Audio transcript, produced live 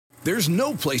There's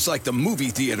no place like the movie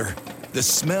theater. The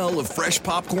smell of fresh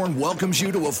popcorn welcomes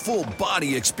you to a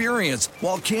full-body experience,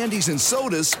 while candies and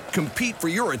sodas compete for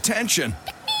your attention.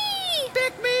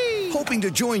 Pick me! Hoping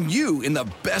to join you in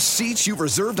the best seats you've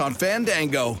reserved on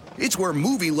Fandango. It's where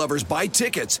movie lovers buy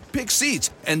tickets, pick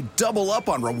seats, and double up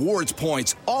on rewards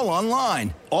points, all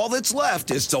online. All that's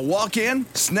left is to walk in,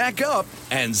 snack up,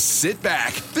 and sit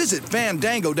back. Visit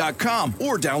Fandango.com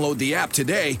or download the app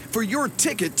today for your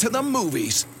ticket to the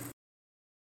movies.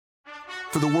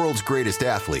 For the world's greatest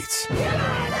athletes,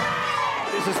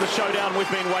 this is the showdown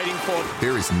we've been waiting for.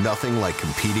 There is nothing like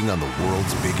competing on the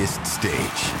world's biggest stage.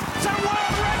 It's a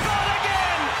world record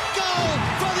again! Gold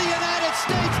for the United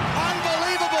States!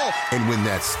 Unbelievable! And when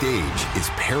that stage is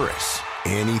Paris,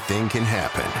 anything can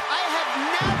happen. I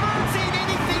have never seen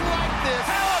anything like this!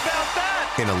 How about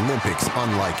that? An Olympics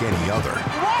unlike any other.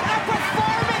 What a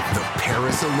performance! The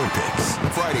Paris Olympics.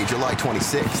 Friday, July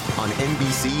 26th on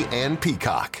NBC and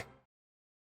Peacock.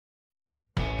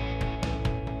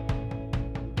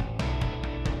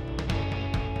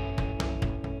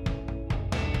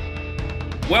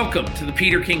 Welcome to the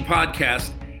Peter King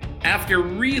Podcast. After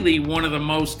really one of the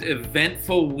most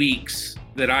eventful weeks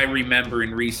that I remember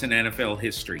in recent NFL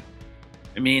history.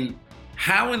 I mean,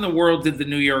 how in the world did the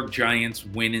New York Giants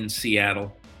win in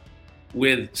Seattle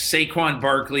with Saquon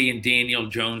Barkley and Daniel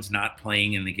Jones not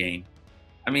playing in the game?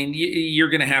 I mean, you're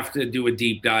going to have to do a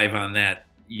deep dive on that,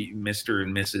 Mr.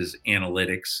 and Mrs.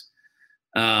 Analytics.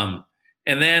 And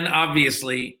then,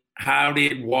 obviously, how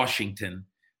did Washington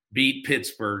beat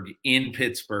Pittsburgh in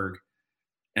Pittsburgh?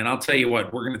 And I'll tell you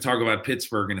what, we're going to talk about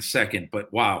Pittsburgh in a second,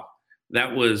 but wow,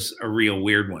 that was a real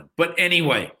weird one. But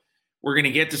anyway, we're going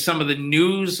to get to some of the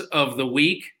news of the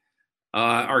week.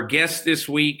 Our guest this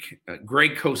week,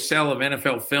 Greg Cosell of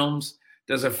NFL Films,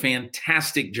 does a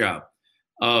fantastic job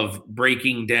of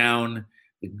breaking down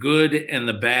the good and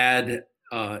the bad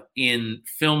in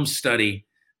film study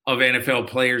of NFL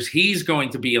players. He's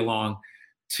going to be along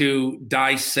to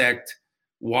dissect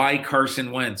why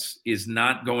Carson Wentz is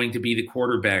not going to be the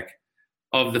quarterback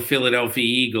of the Philadelphia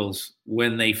Eagles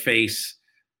when they face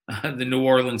the New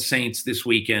Orleans Saints this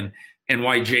weekend, and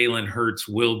why Jalen Hurts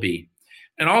will be.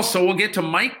 And also, we'll get to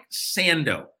Mike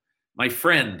Sando, my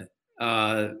friend,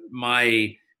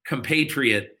 my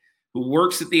compatriot, who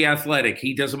works at The Athletic.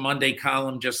 He does a Monday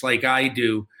column just like I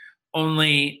do,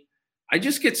 only I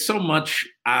just get so much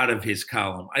out of his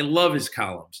column. I love his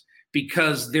columns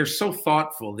because they're so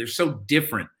thoughtful. They're so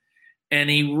different. And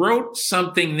he wrote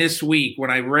something this week when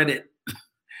I read it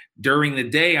during the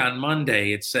day on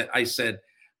Monday. I said,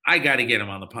 I got to get him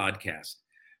on the podcast,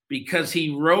 because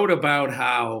he wrote about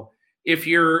how if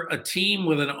you're a team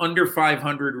with an under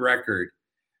 500 record,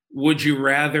 would you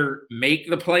rather make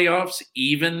the playoffs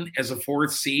even as a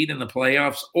fourth seed in the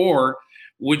playoffs, or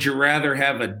would you rather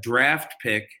have a draft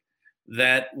pick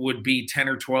that would be 10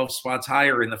 or 12 spots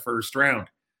higher in the first round?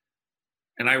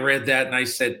 And I read that and I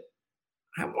said,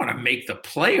 I want to make the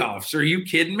playoffs. Are you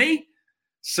kidding me?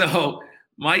 So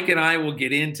Mike and I will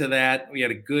get into that. We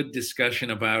had a good discussion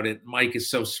about it. Mike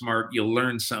is so smart. You'll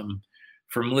learn something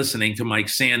from listening to Mike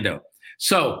Sando.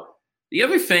 So the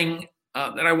other thing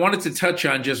that I wanted to touch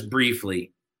on just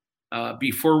briefly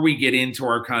before we get into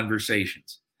our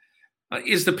conversations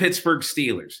is the Pittsburgh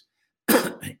Steelers.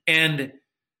 And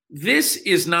this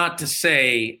is not to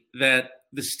say that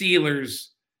the Steelers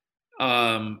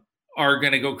are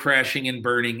going to go crashing and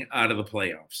burning out of the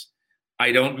playoffs.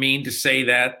 I don't mean to say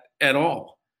that at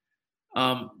all.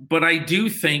 But I do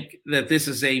think that this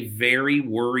is a very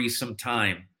worrisome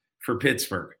time for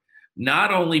Pittsburgh,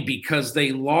 not only because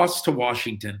they lost to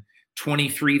Washington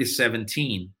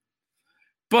 23-17,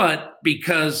 but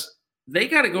because they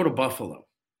got to go to Buffalo.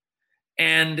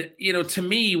 And, to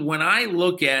me, when I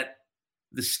look at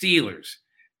the Steelers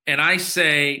and I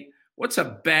say, what's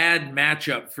a bad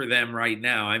matchup for them right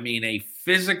now? I mean, a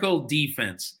physical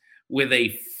defense with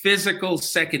a physical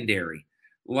secondary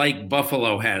like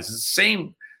Buffalo has. The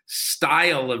same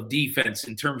style of defense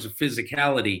in terms of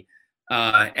physicality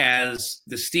as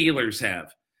the Steelers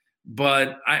have.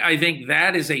 But I think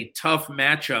that is a tough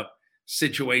matchup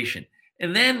situation.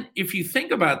 And then if you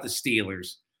think about the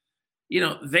Steelers,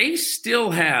 they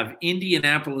still have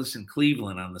Indianapolis and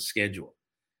Cleveland on the schedule.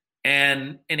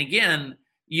 And again,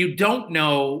 you don't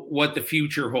know what the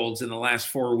future holds in the last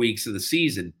 4 weeks of the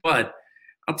season. But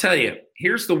I'll tell you,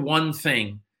 here's the one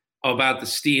thing about the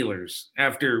Steelers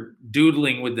after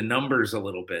doodling with the numbers a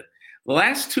little bit. The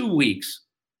last 2 weeks,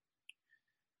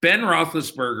 Ben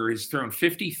Roethlisberger has thrown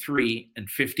 53 and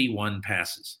 51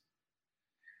 passes.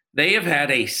 They have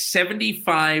had a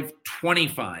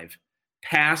 75-25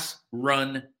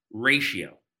 pass-run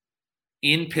ratio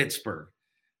in Pittsburgh.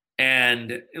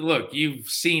 And look, you've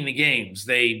seen the games.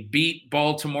 They beat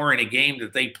Baltimore in a game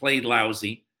that they played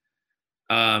lousy.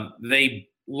 They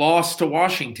lost to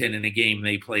Washington in a game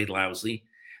they played lousy.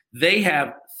 They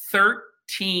have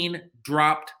 13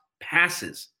 dropped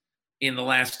passes in the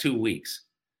last 2 weeks.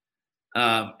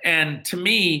 And to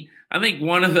me, I think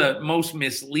one of the most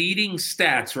misleading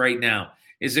stats right now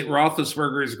is that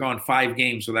Roethlisberger has gone 5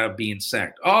 games without being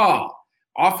sacked. Oh,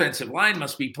 offensive line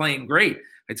must be playing great.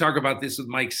 I talk about this with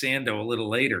Mike Sando a little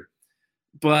later.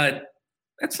 But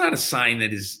that's not a sign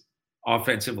that his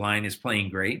offensive line is playing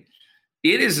great.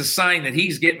 It is a sign that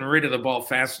he's getting rid of the ball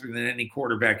faster than any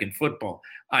quarterback in football,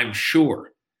 I'm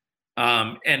sure.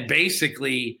 And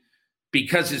basically,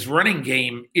 because his running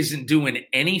game isn't doing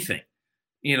anything.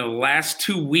 Last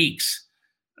 2 weeks,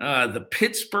 the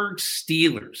Pittsburgh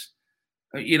Steelers,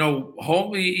 with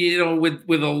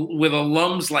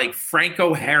alums like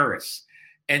Franco Harris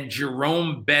and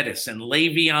Jerome Bettis and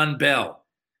Le'Veon Bell,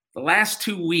 the last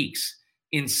 2 weeks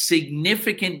in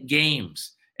significant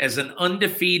games as an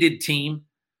undefeated team,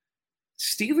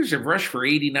 Steelers have rushed for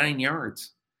 89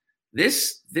 yards.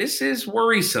 This is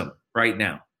worrisome right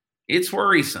now. It's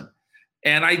worrisome.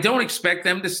 And I don't expect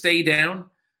them to stay down,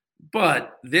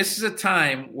 but this is a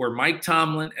time where Mike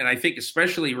Tomlin, and I think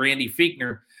especially Randy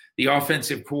Fichtner, the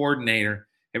offensive coordinator,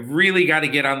 have really got to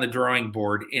get on the drawing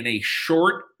board in a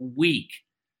short week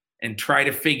and try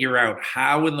to figure out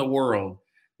how in the world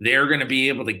they're going to be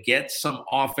able to get some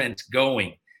offense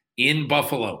going in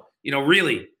Buffalo.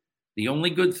 Really, the only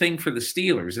good thing for the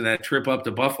Steelers in that trip up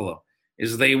to Buffalo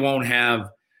is they won't have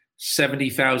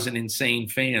 70,000 insane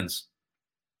fans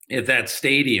at that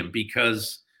stadium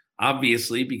because of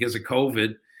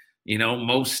COVID,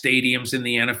 most stadiums in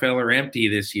the NFL are empty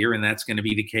this year, and that's going to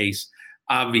be the case,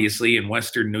 obviously, in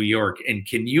Western New York. And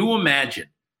can you imagine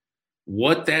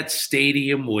what that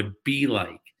stadium would be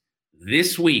like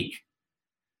this week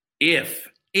if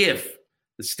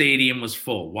the stadium was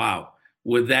full? Wow.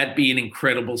 Would that be an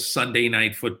incredible Sunday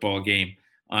night football game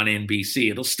on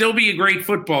NBC? It'll still be a great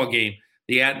football game.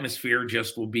 The atmosphere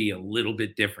just will be a little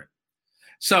bit different.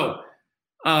 So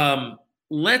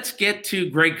let's get to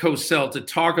Greg Cosell to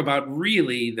talk about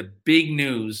really the big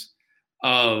news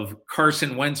of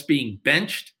Carson Wentz being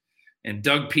benched and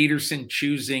Doug Peterson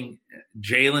choosing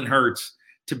Jalen Hurts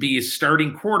to be his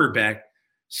starting quarterback,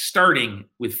 starting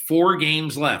with 4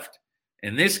 games left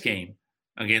in this game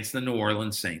against the New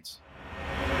Orleans Saints.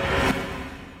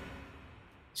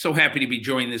 So happy to be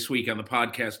joined this week on the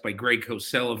podcast by Greg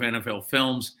Cosell of NFL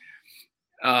Films.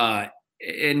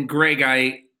 And Greg,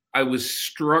 I was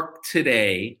struck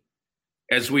today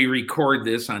as we record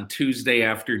this on Tuesday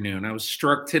afternoon. I was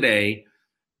struck today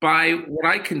by what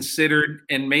I considered,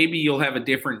 and maybe you'll have a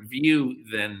different view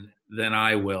than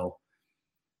I will,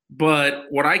 but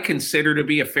what I consider to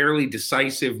be a fairly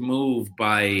decisive move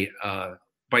by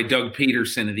Doug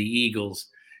Peterson of the Eagles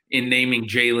in naming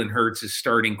Jalen Hurts as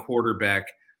starting quarterback.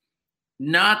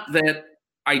 Not that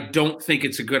I don't think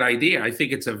it's a good idea. I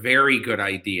think it's a very good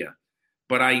idea.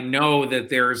 But I know that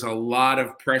there's a lot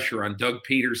of pressure on Doug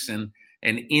Peterson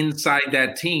and inside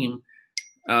that team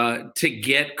to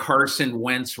get Carson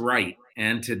Wentz right.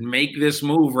 And to make this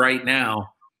move right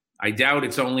now, I doubt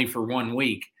it's only for 1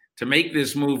 week. To make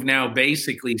this move now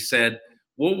basically said,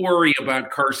 we'll worry about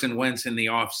Carson Wentz in the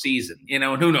offseason. And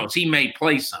who knows, he may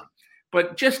play some.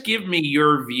 But just give me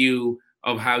your view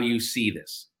of how you see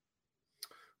this.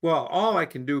 Well, all I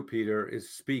can do, Peter, is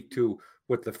speak to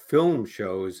what the film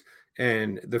shows.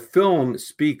 And the film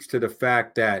speaks to the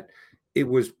fact that it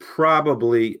was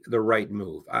probably the right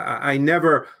move. I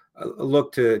never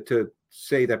look to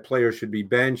say that players should be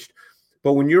benched.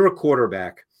 But when you're a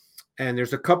quarterback, and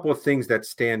there's a couple of things that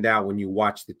stand out when you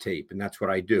watch the tape, and that's what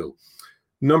I do.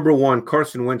 Number one,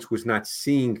 Carson Wentz was not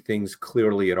seeing things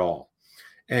clearly at all.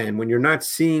 And when you're not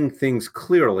seeing things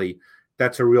clearly,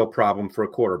 that's a real problem for a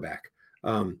quarterback.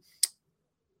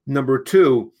 Number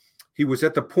two, he was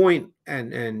at the point,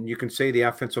 and you can say the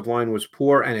offensive line was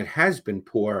poor, and it has been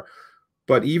poor.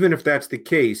 But even if that's the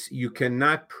case, you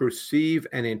cannot perceive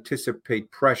and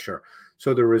anticipate pressure.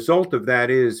 So the result of that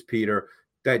is, Peter,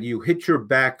 that you hit your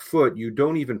back foot. You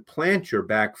don't even plant your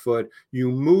back foot.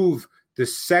 You move the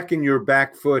second your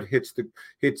back foot hits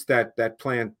that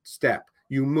plant step.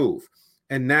 You move.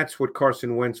 And that's what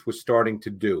Carson Wentz was starting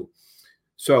to do.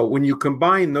 So when you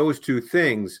combine those two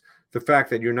things, the fact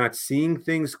that you're not seeing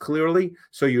things clearly,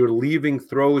 so you're leaving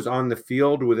throws on the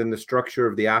field within the structure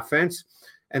of the offense,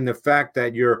 and the fact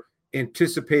that you're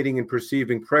anticipating and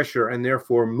perceiving pressure and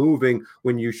therefore moving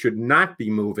when you should not be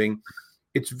moving,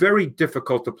 it's very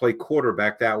difficult to play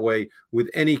quarterback that way with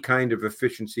any kind of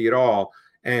efficiency at all,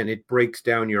 and it breaks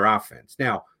down your offense.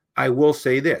 Now, I will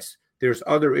say this. There's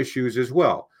other issues as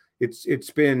well.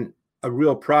 It's been a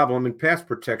real problem in pass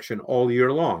protection all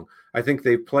year long. I think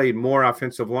they've played more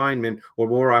offensive linemen or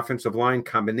more offensive line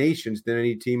combinations than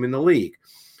any team in the league.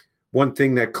 One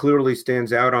thing that clearly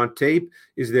stands out on tape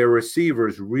is their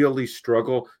receivers really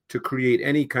struggle to create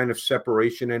any kind of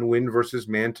separation and win versus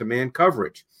man-to-man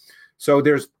coverage. So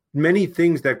there's many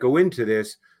things that go into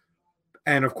this.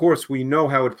 And of course, we know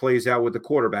how it plays out with the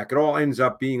quarterback. It all ends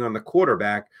up being on the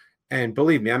quarterback. And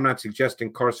believe me, I'm not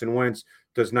suggesting Carson Wentz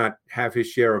does not have his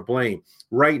share of blame.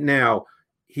 Right now,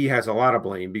 he has a lot of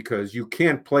blame because you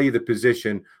can't play the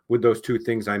position with those two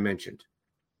things I mentioned.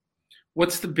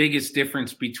 What's the biggest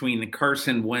difference between the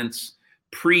Carson Wentz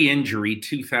pre-injury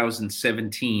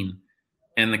 2017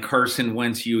 and the Carson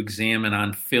Wentz you examine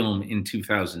on film in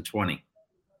 2020?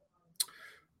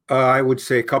 I would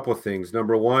say a couple of things.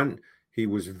 Number one, he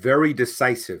was very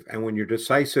decisive. And when you're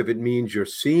decisive, it means you're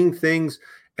seeing things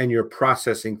and you're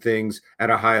processing things at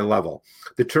a high level.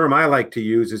 The term I like to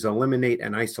use is eliminate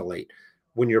and isolate.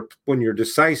 When you're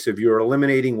decisive, you're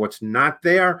eliminating what's not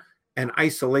there and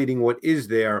isolating what is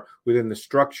there within the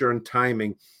structure and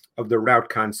timing of the route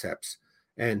concepts.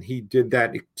 And he did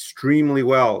that extremely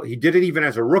well. He did it even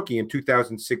as a rookie in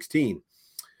 2016.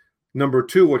 Number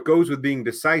two, what goes with being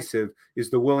decisive is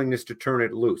the willingness to turn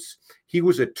it loose. He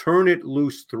was a turn it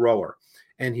loose thrower,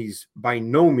 and he's by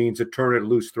no means a turn it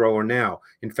loose thrower now.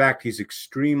 In fact, he's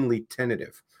extremely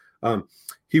tentative.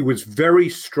 He was very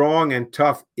strong and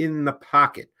tough in the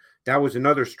pocket. That was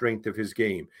another strength of his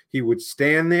game. He would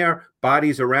stand there,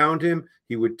 bodies around him.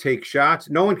 He would take shots.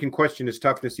 No one can question his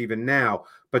toughness even now,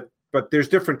 but there's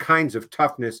different kinds of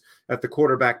toughness at the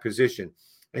quarterback position.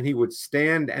 And he would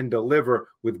stand and deliver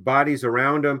with bodies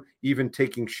around him, even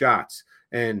taking shots.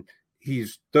 And he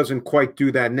doesn't quite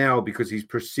do that now because he's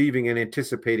perceiving and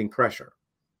anticipating pressure.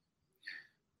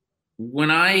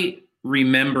 When I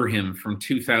remember him from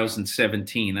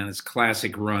 2017 on his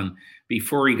classic run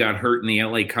before he got hurt in the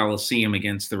LA Coliseum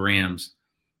against the Rams,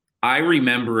 I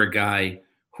remember a guy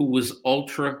who was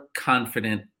ultra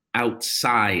confident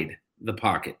outside the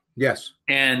pocket. Yes.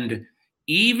 And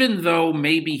even though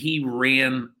maybe he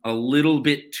ran a little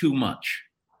bit too much,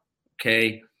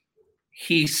 okay,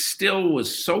 he still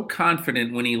was so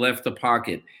confident when he left the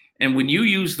pocket. And when you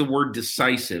use the word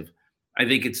decisive, I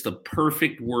think it's the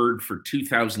perfect word for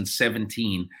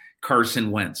 2017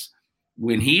 Carson Wentz.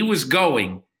 When he was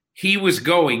going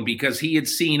because he had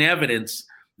seen evidence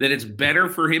that it's better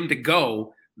for him to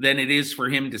go than it is for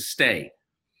him to stay.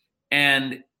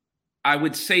 And I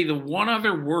would say the one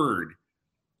other word,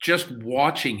 just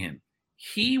watching him,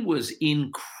 he was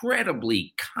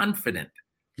incredibly confident.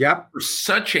 Yep. For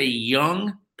such a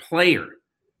young player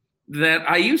that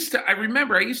I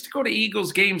remember I used to go to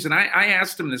Eagles games, and I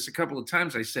asked him this a couple of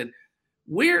times. I said,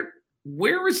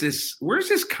 where's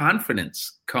this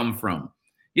confidence come from?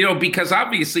 You know, because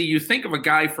obviously you think of a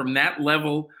guy from that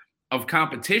level of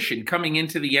competition coming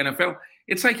into the NFL,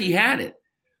 it's like he had it.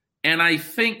 And I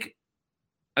think,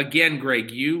 again,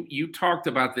 Greg, you talked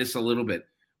about this a little bit.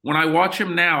 When I watch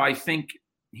him now, I think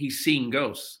he's seeing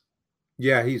ghosts.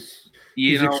 Yeah, he's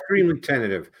extremely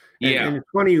tentative. And it's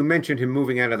funny you mentioned him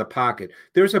moving out of the pocket.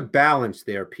 There's a balance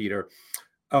there, Peter.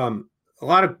 A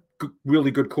lot of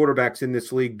really good quarterbacks in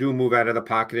this league do move out of the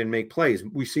pocket and make plays.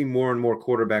 We see more and more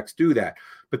quarterbacks do that.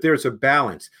 But there's a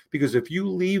balance, because if you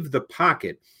leave the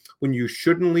pocket when you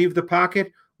shouldn't leave the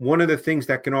pocket, one of the things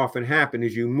that can often happen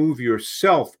is you move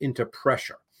yourself into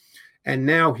pressure. And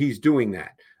now he's doing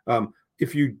that.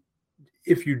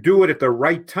 If you do it at the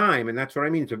right time, and that's what I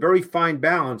mean, it's a very fine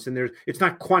balance, and it's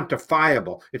not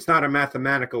quantifiable. It's not a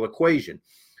mathematical equation.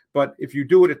 But if you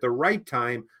do it at the right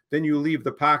time, then you leave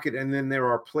the pocket, and then there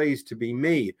are plays to be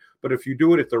made. But if you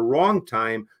do it at the wrong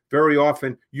time, very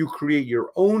often you create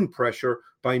your own pressure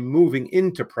by moving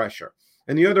into pressure.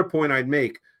 And the other point I'd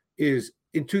make is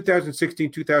in 2016,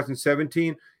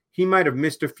 2017, he might have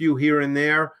missed a few here and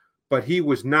there, but he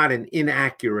was not an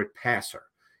inaccurate passer.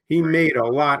 He made a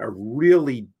lot of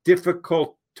really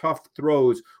difficult, tough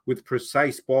throws with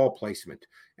precise ball placement.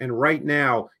 And right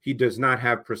now, he does not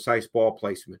have precise ball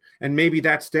placement. And maybe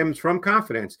that stems from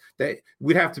confidence. That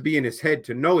we'd have to be in his head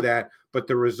to know that, but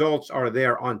the results are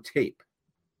there on tape.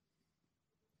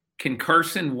 Can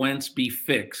Carson Wentz be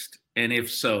fixed? And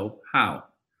if so, how?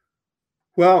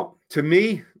 Well, to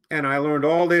me, and I learned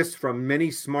all this from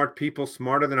many smart people,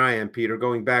 smarter than I am, Peter,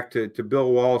 going back to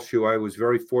Bill Walsh, who I was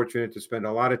very fortunate to spend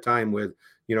a lot of time with,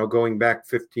 going back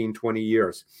 15, 20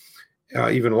 years,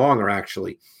 even longer,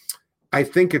 actually. I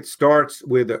think it starts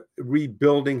with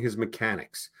rebuilding his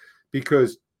mechanics,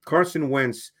 because Carson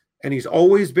Wentz, and he's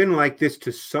always been like this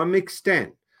to some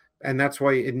extent, And that's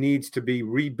why it needs to be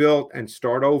rebuilt and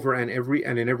start over and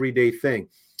an everyday thing.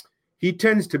 He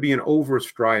tends to be an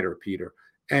overstrider, Peter.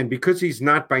 And because he's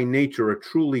not by nature a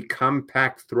truly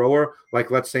compact thrower,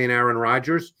 like let's say an Aaron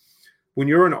Rodgers, when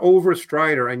you're an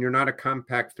overstrider and you're not a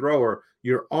compact thrower,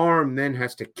 your arm then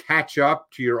has to catch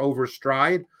up to your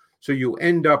overstride. So you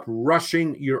end up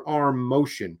rushing your arm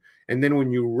motion. And then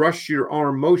when you rush your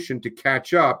arm motion to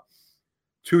catch up,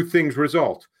 two things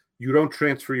result. You don't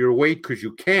transfer your weight because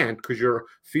you can't, because your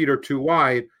feet are too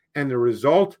wide. And the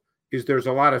result is there's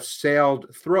a lot of sailed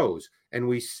throws. And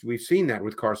we've seen that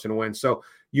with Carson Wentz. So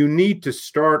you need to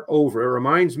start over. It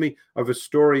reminds me of a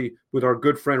story with our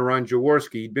good friend Ron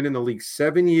Jaworski. He'd been in the league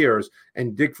 7 years,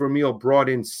 and Dick Vermeil brought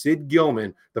in Sid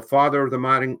Gillman, the father of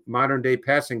the modern day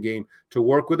passing game, to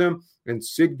work with him. And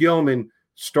Sid Gillman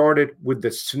started with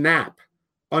the snap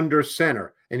under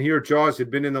center. And here Jaws had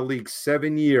been in the league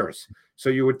 7 years. So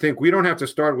you would think we don't have to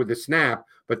start with the snap,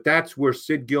 but that's where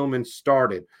Sid Gillman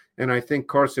started. And I think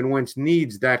Carson Wentz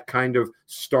needs that kind of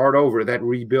start over, that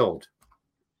rebuild.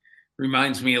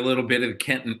 Reminds me a little bit of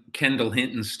the Kendall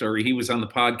Hinton story. He was on the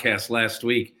podcast last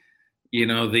week. You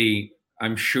know,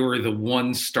 I'm sure the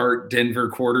one start Denver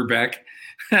quarterback.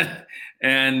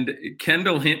 And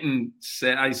Kendall Hinton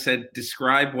said, I said,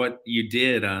 describe what you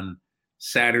did on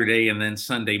Saturday and then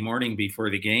Sunday morning before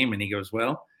the game. And he goes,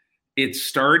 well, it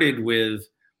started with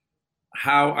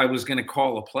how I was going to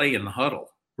call a play in the huddle.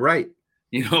 Right.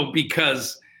 You know,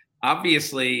 because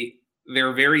obviously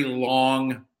they're very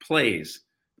long plays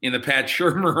in the Pat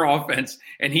Shurmur offense,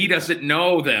 and he doesn't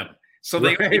know them. So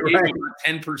they only gave him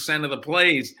 10% of the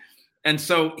plays. And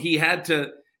so he had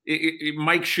to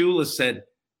Mike Shula said,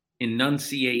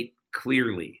 enunciate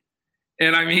clearly.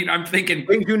 And I mean, I'm thinking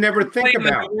things you never think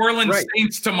about. The New Orleans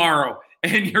Saints tomorrow,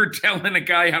 and you're telling a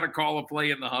guy how to call a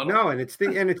play in the huddle. No, and it's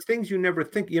things you never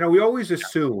think. You know, we always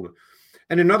assume.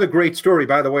 And another great story,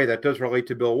 by the way, that does relate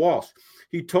to Bill Walsh.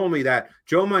 He told me that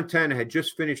Joe Montana had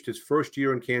just finished his first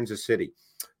year in Kansas City.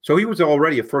 So he was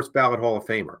already a first ballot Hall of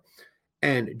Famer.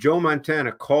 And Joe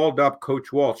Montana called up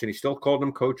Coach Walsh, and he still called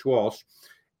him Coach Walsh,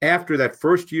 after that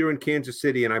first year in Kansas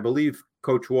City. And I believe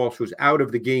Coach Walsh was out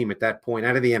of the game at that point,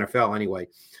 out of the NFL anyway.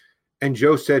 And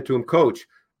Joe said to him, Coach,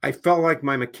 I felt like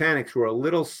my mechanics were a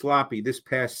little sloppy this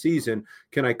past season.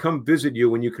 Can I come visit you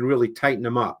when you can really tighten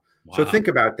them up? Wow. So think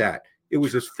about that. It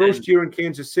was his first year in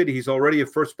Kansas City. He's already a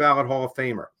first ballot Hall of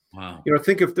Famer. Wow. You know,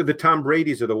 think of the Tom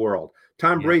Brady's of the world.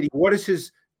 Tom Brady, what is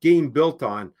his game built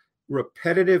on?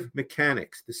 Repetitive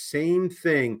mechanics, the same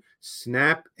thing,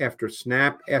 snap after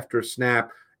snap after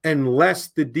snap, unless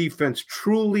the defense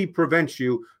truly prevents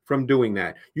you from doing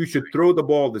that. You should throw the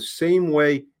ball the same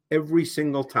way every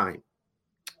single time.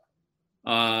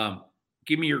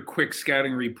 Give me your quick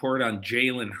scouting report on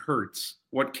Jalen Hurts.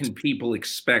 What can people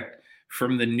expect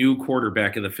from the new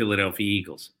quarterback of the Philadelphia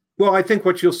Eagles? Well, I think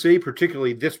what you'll see,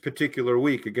 particularly this particular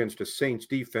week against a Saints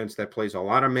defense that plays a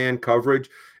lot of man coverage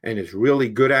and is really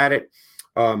good at it,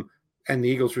 and the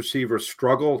Eagles receivers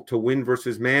struggle to win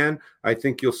versus man, I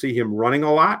think you'll see him running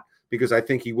a lot because I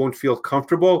think he won't feel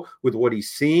comfortable with what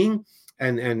he's seeing,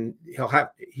 and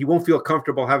he won't feel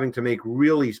comfortable having to make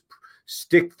really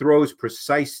stick throws,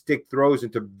 precise stick throws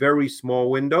into very small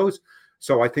windows.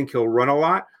 So I think he'll run a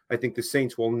lot. I think the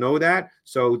Saints will know that.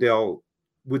 So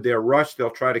with their rush, they'll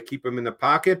try to keep him in the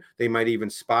pocket. They might even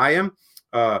spy him.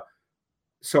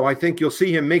 So I think you'll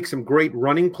see him make some great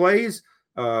running plays.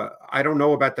 I don't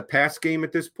know about the pass game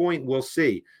at this point. We'll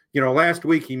see. You know, last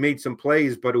week he made some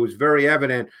plays, but it was very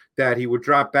evident that he would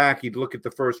drop back. He'd look at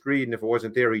the first read, and if it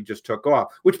wasn't there, he just took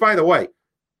off, which, by the way,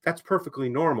 that's perfectly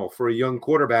normal for a young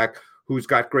quarterback who's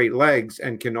got great legs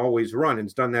and can always run and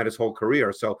has done that his whole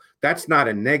career. So that's not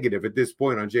a negative at this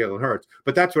point on Jalen Hurts.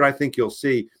 But that's what I think you'll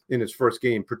see in his first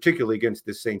game, particularly against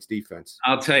this Saints defense.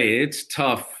 I'll tell you, it's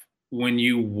tough when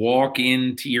you walk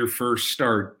into your first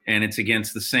start and it's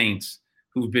against the Saints,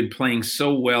 who've been playing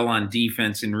so well on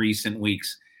defense in recent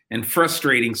weeks and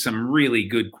frustrating some really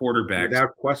good quarterbacks.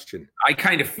 Without question. I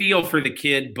kind of feel for the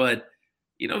kid, but,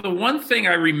 you know, the one thing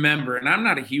I remember, and I'm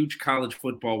not a huge college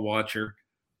football watcher,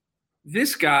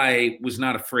 this guy was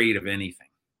not afraid of anything.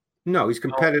 No, he's a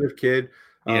competitive kid.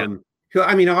 Yeah. He'll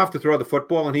have to throw the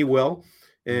football, and he will.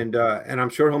 And I'm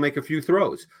sure he'll make a few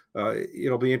throws.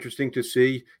 It'll be interesting to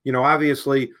see. You know,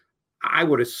 obviously, I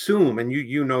would assume, and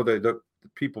you know the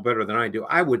people better than I do,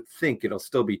 I would think it'll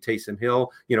still be Taysom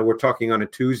Hill. You know, we're talking on a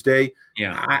Tuesday.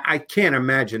 Yeah. I can't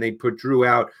imagine they'd put Drew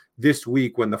out this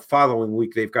week when the following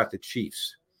week they've got the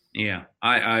Chiefs. Yeah,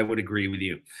 I would agree with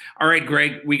you. All right,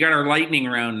 Greg, we got our lightning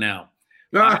round now.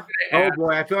 Oh,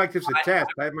 boy, I feel like this is a test.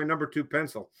 I have my number 2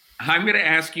 pencil. I'm going to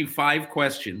ask you 5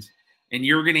 questions, and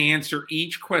you're going to answer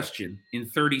each question in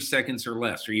 30 seconds or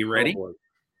less. Are you ready? Oh,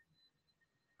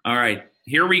 all right,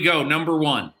 here we go. Number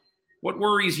one, what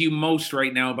worries you most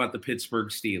right now about the Pittsburgh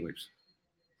Steelers?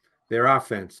 Their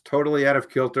offense, totally out of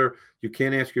kilter. You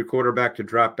can't ask your quarterback to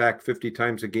drop back 50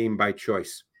 times a game by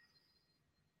choice.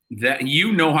 That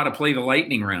you know how to play the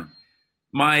lightning round.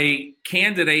 My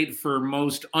candidate for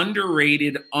most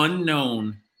underrated,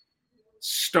 unknown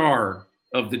star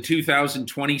of the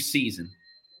 2020 season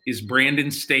is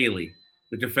Brandon Staley,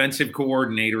 the defensive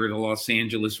coordinator of the Los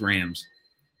Angeles Rams.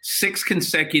 6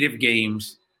 consecutive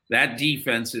games, that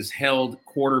defense has held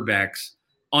quarterbacks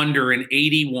under an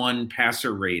 81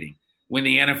 passer rating, when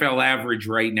the NFL average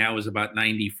right now is about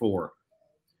 94.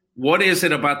 What is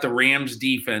it about the Rams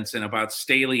defense and about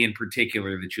Staley in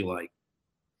particular that you like?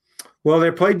 Well,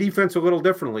 they play defense a little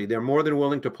differently. They're more than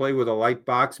willing to play with a light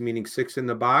box, meaning 6 in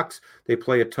the box. They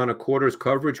play a ton of quarters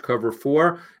coverage, cover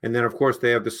 4. And then, of course,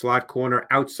 they have the slot corner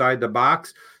outside the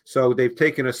box. So they've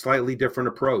taken a slightly different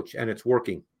approach, and it's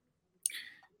working.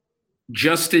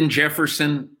 Justin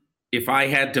Jefferson, if I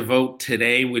had to vote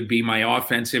today, would be my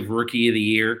offensive rookie of the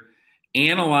year.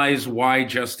 Analyze why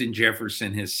Justin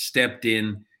Jefferson has stepped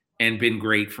in and been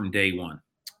great from day one.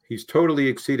 He's totally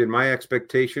exceeded my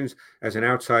expectations as an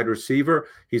outside receiver.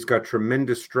 He's got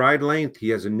tremendous stride length. He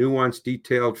has a nuanced,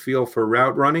 detailed feel for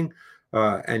route running,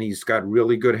 and he's got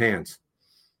really good hands.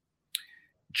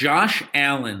 Josh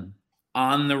Allen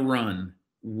on the run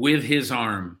with his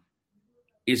arm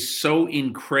is so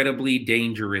incredibly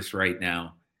dangerous right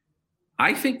now.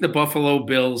 I think the Buffalo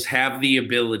Bills have the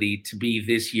ability to be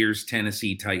this year's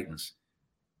Tennessee Titans.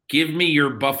 Give me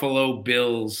your Buffalo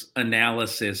Bills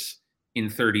analysis in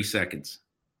 30 seconds.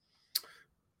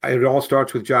 It all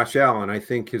starts with Josh Allen. I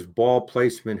think his ball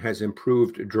placement has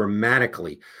improved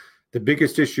dramatically. The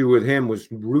biggest issue with him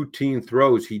was routine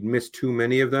throws. He'd missed too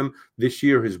many of them. This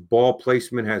year, his ball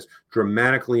placement has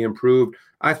dramatically improved.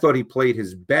 I thought he played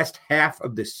his best half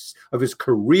of his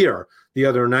career the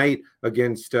other night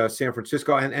against San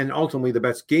Francisco, and ultimately the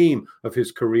best game of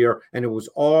his career, and it was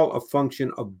all a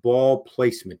function of ball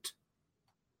placement.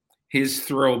 His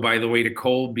throw, by the way, to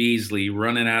Cole Beasley,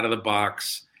 running out of the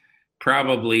box,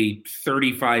 probably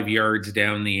 35 yards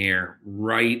down the air,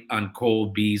 right on Cole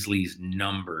Beasley's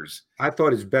numbers. I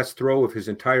thought his best throw of his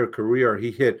entire career,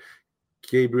 he hit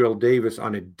Gabriel Davis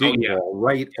on a dig ball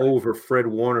right over Fred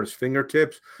Warner's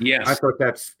fingertips. Yes. I thought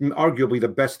that's arguably the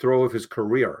best throw of his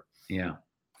career. Yeah.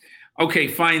 Okay,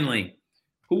 finally,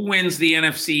 who wins the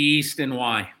NFC East and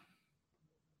why?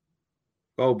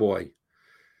 Oh, boy.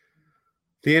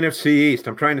 The NFC East.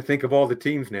 I'm trying to think of all the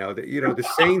teams now. The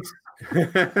Saints.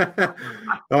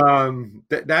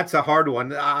 That's a hard one.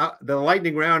 The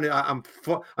lightning round.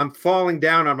 I'm falling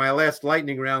down on my last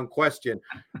lightning round question.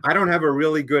 I don't have a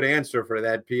really good answer for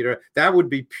that, Peter. That would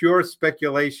be pure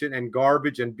speculation and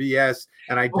garbage and BS,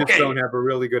 and I just don't have a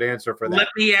really good answer for that. Let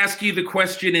me ask you the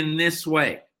question in this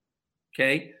way.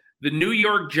 Okay, the New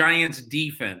York Giants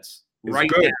defense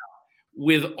right now,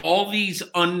 with all these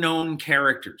unknown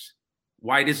characters,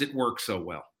 why does it work so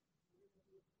well?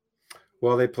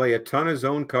 Well, they play a ton of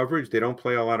zone coverage. They don't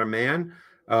play a lot of man.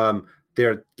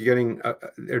 They're doing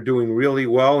really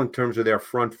well in terms of their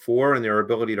front four and their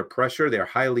ability to pressure. They're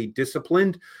highly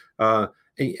disciplined,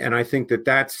 and I think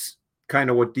that's kind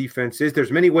of what defense is.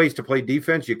 There's many ways to play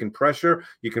defense. You can pressure.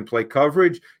 You can play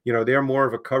coverage. They're more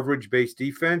of a coverage-based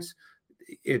defense.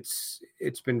 It's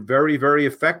been very, very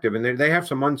effective. And they have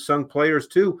some unsung players,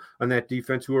 too, on that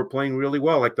defense who are playing really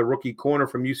well, like the rookie corner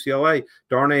from UCLA,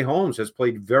 Darnay Holmes, has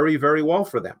played very, very well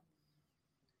for them.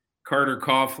 Carter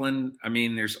Coughlin. I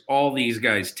mean, there's all these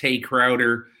guys. Tay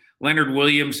Crowder. Leonard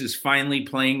Williams is finally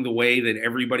playing the way that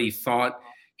everybody thought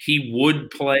he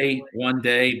would play one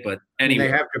day, but anyway.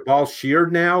 And they have Jabal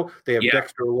Sheard now. They have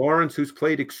Dexter Lawrence, who's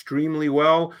played extremely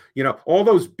well. All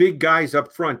those big guys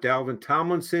up front, Dalvin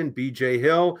Tomlinson, B.J.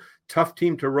 Hill, tough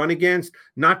team to run against.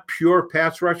 Not pure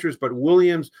pass rushers, but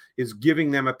Williams is giving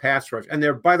them a pass rush.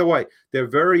 And by the way, they're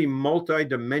very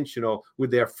multidimensional with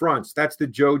their fronts. That's the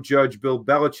Joe Judge, Bill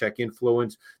Belichick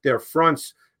influence. Their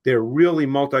fronts, they're really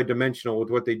multidimensional with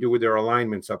what they do with their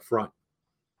alignments up front.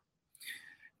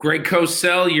 Greg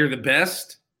Cosell, you're the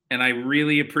best, and I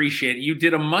really appreciate it. You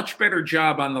did a much better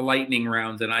job on the lightning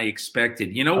round than I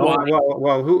expected. You know why?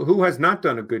 Well, who has not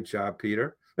done a good job,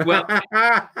 Peter? Well,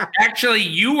 actually,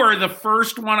 you are the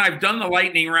first one I've done the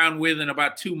lightning round with in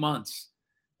about 2 months.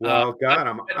 Well, God,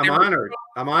 I'm honored.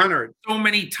 I'm honored. So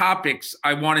many topics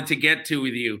I wanted to get to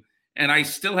with you, and I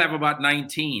still have about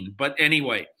 19. But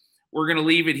anyway, we're going to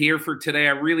leave it here for today.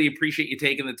 I really appreciate you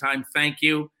taking the time. Thank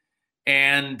you.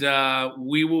 And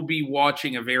we will be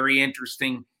watching a very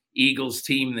interesting Eagles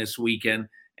team this weekend.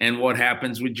 and what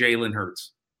happens with Jalen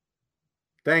Hurts.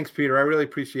 Thanks, Peter. I really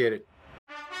appreciate it.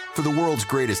 For the world's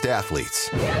greatest athletes,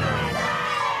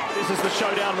 This is the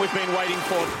showdown we've been waiting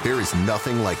for. there is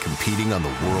nothing like competing on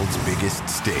the world's biggest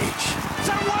stage. It's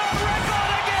a world record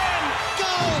again!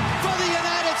 Gold for the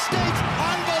United States!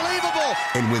 Unbelievable!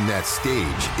 And when that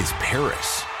stage is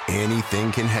Paris,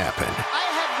 anything can happen. I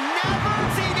have never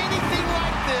seen anything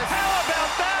like this! How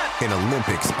about that? An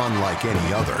Olympics unlike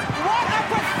any other. What a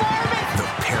performance! The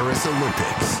Paris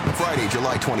Olympics, Friday,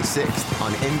 July 26th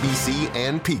on NBC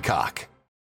and Peacock.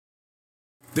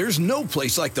 There's no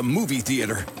place like the movie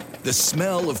theater. The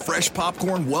smell of fresh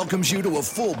popcorn welcomes you to a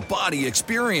full-body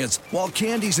experience, while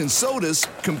candies and sodas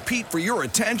compete for your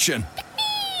attention.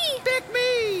 Pick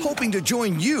me! Hoping to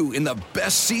join you in the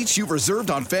best seats you've reserved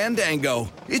on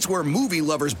Fandango. It's where movie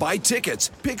lovers buy tickets,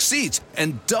 pick seats,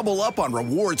 and double up on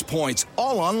rewards points,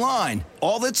 all online.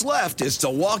 All that's left is to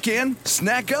walk in,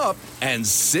 snack up, and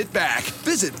sit back.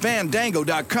 Visit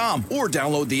Fandango.com or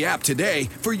download the app today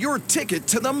for your ticket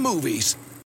to the movies.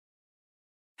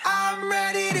 I'm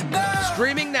ready to go!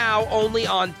 Streaming now only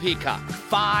on Peacock.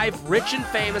 5 rich and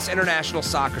famous international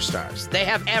soccer stars. They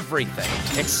have everything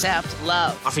except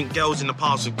love. I think girls in the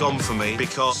past have gone for me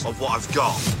because of what I've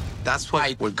got. That's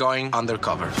why we're going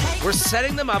undercover. We're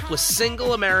setting them up with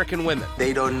single American women.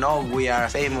 They don't know we are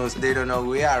famous. They don't know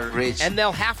we are rich. And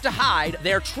they'll have to hide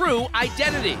their true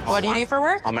identity. What do you do for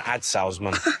work? I'm an ad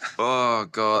salesman. Oh,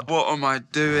 God. What am I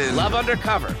doing? Love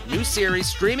Undercover. New series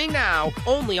streaming now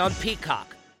only on Peacock.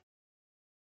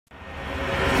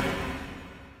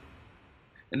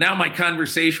 And now my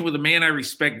conversation with a man I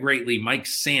respect greatly, Mike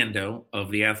Sando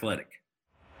of The Athletic.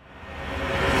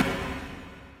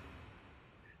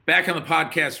 Back on the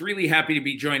podcast, really happy to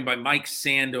be joined by Mike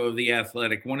Sando of The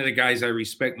Athletic, one of the guys I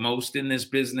respect most in this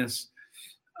business,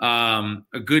 a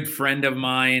good friend of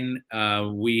mine.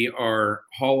 We are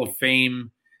Hall of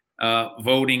Fame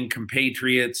voting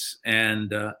compatriots,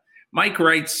 and Mike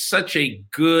writes such a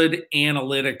good,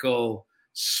 analytical,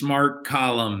 smart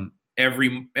column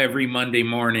every Monday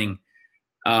morning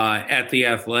at The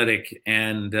Athletic.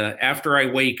 And after I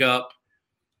wake up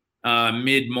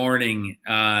mid-morning,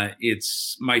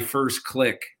 it's my first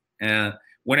click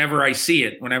whenever I see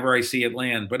it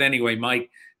land. But anyway,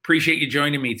 Mike, appreciate you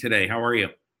joining me today. How are you?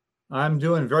 I'm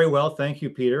doing very well. Thank you,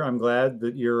 Peter. I'm glad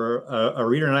that you're a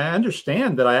reader. And I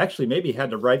understand that I actually maybe had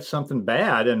to write something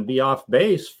bad and be off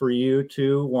base for you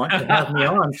to want to have me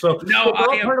on. So no,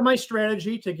 part of my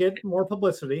strategy to get more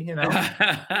publicity, you know.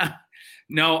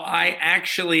 No, I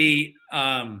actually,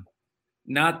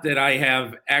 not that I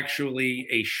have actually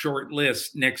a short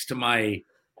list next to my,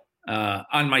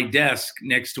 on my desk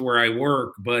next to where I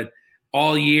work, but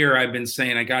all year I've been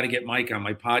saying I got to get Mike on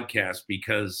my podcast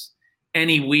because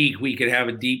any week we could have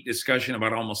a deep discussion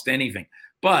about almost anything.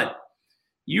 But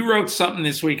you wrote something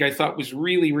this week I thought was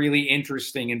really, really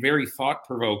interesting and very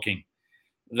thought-provoking.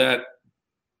 That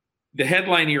the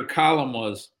headline of your column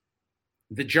was,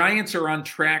 "The Giants are on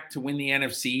track to win the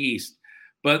NFC East,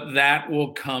 but that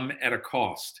will come at a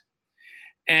cost."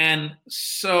 And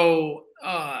so,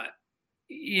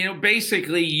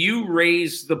 basically you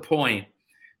raised the point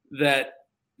that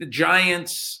the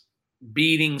Giants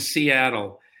beating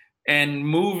Seattle and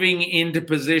moving into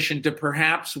position to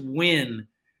perhaps win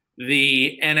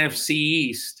the NFC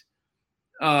East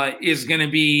is going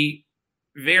to be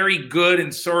very good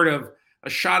and sort of a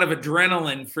shot of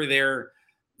adrenaline for their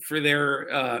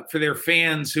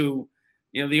fans who,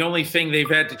 the only thing they've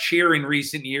had to cheer in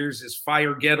recent years is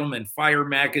fire Gettleman, fire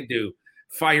McAdoo,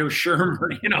 fire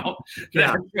Shermer.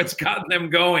 That's what's gotten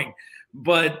them going.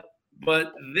 But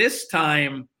this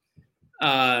time,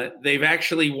 they've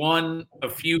actually won a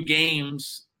few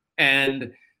games,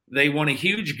 and they won a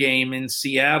huge game in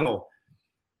Seattle.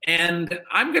 And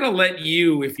I'm going to let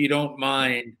you, if you don't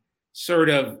mind, sort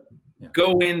of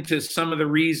go into some of the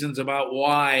reasons about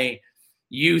why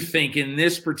you think in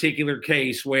this particular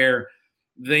case where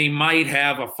they might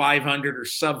have a 500 or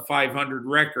sub 500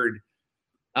 record,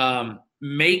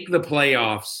 make the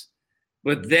playoffs,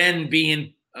 but then be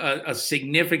in a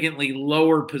significantly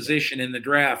lower position in the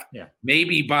draft,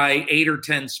 maybe by 8 or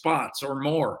 10 spots or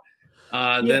more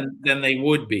than they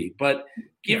would be. But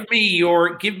give me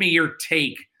your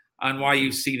take on why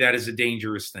you see that as a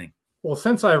dangerous thing. Well,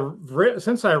 since I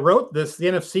wrote this, the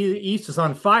NFC East is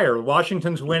on fire.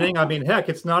 Washington's winning. I mean, heck,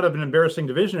 it's not an embarrassing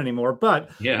division anymore. But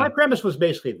my premise was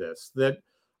basically this: that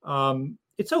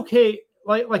it's okay.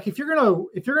 Like if you're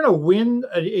gonna win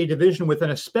a division with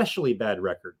an especially bad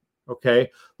record. Okay,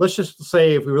 let's just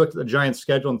say if we looked at the Giants'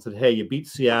 schedule and said, "Hey, you beat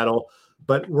Seattle,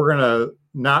 but we're going to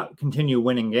not continue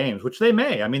winning games, which they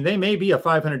may. I mean, they may be a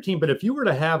 500 team, but if you were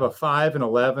to have a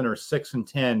 5-11 or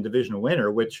 6-10 division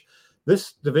winner, which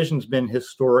this division's been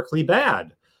historically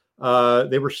bad,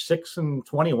 they were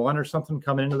 6-21 or something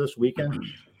coming into this weekend.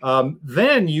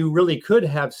 Then you really could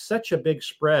have such a big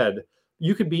spread.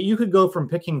 You could go from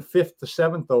picking 5th to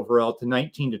 7th overall to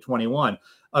 19-21,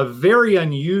 a very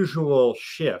unusual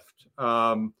shift.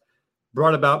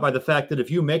 Brought about by the fact that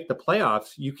if you make the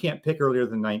playoffs, you can't pick earlier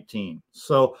than 19.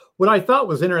 So what I thought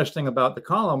was interesting about the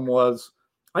column was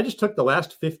I just took the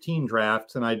last 15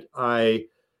 drafts and I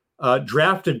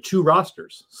drafted 2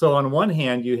 rosters. So on one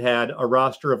hand, you had a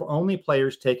roster of only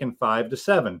players taken 5 to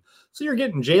 7. So you're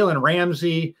getting Jalen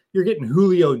Ramsey, you're getting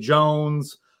Julio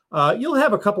Jones. You'll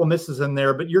have a couple misses in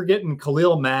there, but you're getting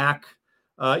Khalil Mack.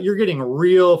 You're getting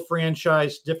real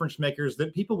franchise difference makers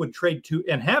that people would trade to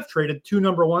and have traded 2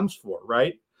 number 1s for,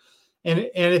 right? And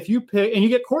if you pick and you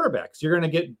get quarterbacks, you're going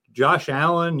to get Josh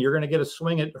Allen, you're going to get a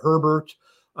swing at Herbert.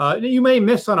 You may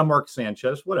miss on a Mark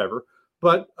Sanchez, whatever.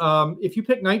 But if you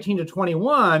pick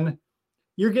 19-21,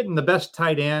 you're getting the best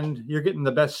tight end, you're getting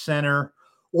the best center,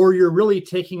 or you're really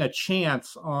taking a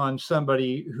chance on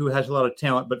somebody who has a lot of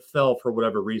talent but fell for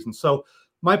whatever reason. So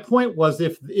my point was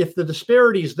if the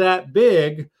disparity is that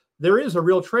big, there is a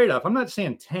real trade-off. I'm not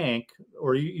saying tank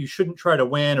or you shouldn't try to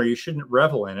win or you shouldn't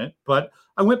revel in it, but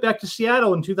I went back to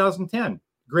Seattle in 2010.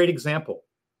 Great example.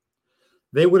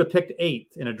 They would have picked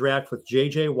 8th in a draft with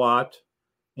J.J. Watt,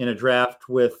 in a draft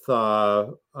with,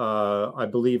 I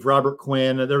believe, Robert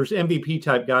Quinn. There's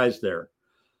MVP-type guys there.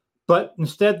 But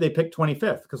instead, they picked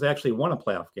 25th because they actually won a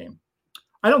playoff game.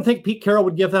 I don't think Pete Carroll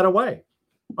would give that away.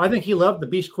 I think he loved the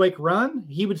Beastquake run.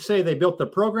 He would say they built the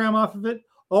program off of it.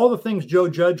 All the things Joe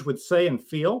Judge would say and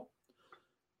feel.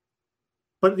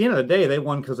 But at the end of the day, they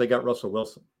won because they got Russell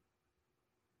Wilson.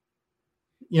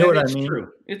 You know what I mean?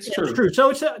 True. It's true. It's true.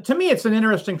 So to me, it's an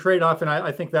interesting trade-off, and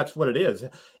I think that's what it is.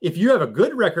 If you have a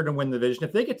good record and win the division,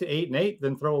 if they get to 8-8,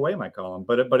 then throw away my column.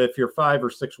 But if you're 5 or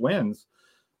 6 wins,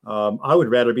 I would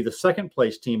rather be the second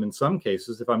place team in some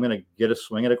cases if I'm going to get a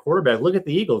swing at a quarterback. Look at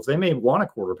the Eagles. They may want a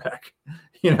quarterback.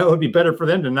 It would be better for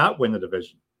them to not win the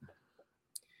division.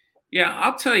 Yeah,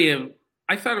 I'll tell you,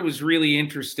 I thought it was really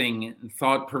interesting and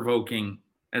thought-provoking,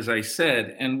 as I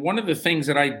said. And one of the things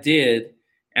that I did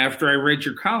after I read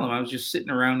your column, I was just sitting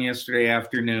around yesterday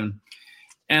afternoon,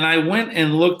 and I went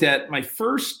and looked at, my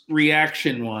first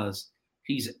reaction was,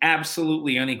 he's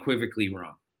absolutely unequivocally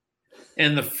wrong.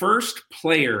 And the first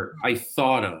player I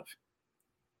thought of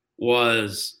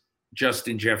was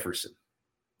Justin Jefferson,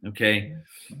 okay?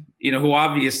 Who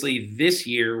obviously this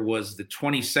year was the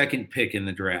 22nd pick in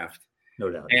the draft.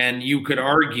 No doubt. And you could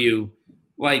argue,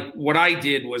 like what I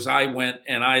did was I went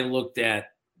and I looked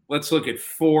at, let's look at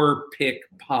 4 pick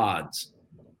pods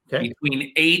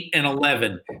between 8 and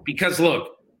 11. Because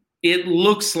look, it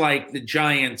looks like the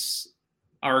Giants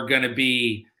are going to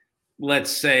be, let's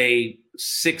say,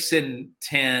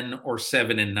 6-10 or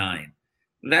 7-9.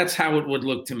 That's how it would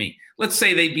look to me. Let's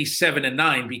say they'd be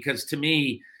 7-9, because to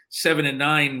me,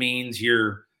 7-9 means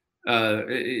you're,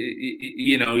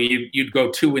 you'd go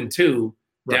 2-2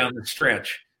 down the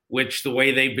stretch, which the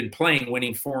way they've been playing,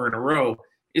 winning 4 in a row,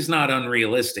 is not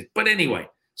unrealistic. But anyway,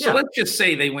 so let's just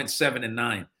say they went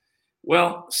 7-9.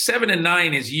 Well,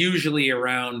 7-9 is usually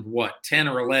around 10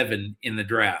 or 11 in the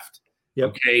draft. Yep.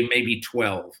 Okay, maybe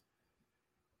 12.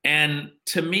 And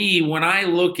to me, when I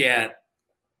look at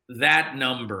that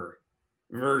number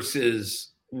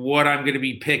versus what I'm going to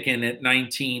be picking at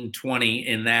 19, 20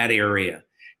 in that area,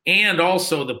 and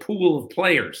also the pool of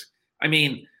players, I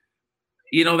mean,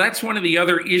 that's one of the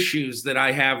other issues that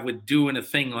I have with doing a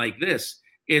thing like this.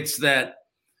 It's that,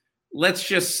 let's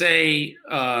just say,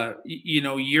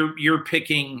 you're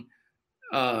picking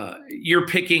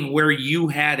where you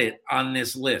had it on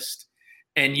this list,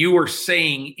 and you are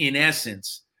saying, in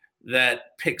essence,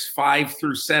 that picks 5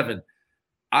 through 7.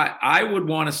 I would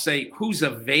want to say who's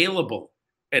available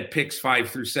at picks 5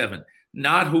 through 7,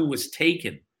 not who was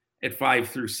taken at 5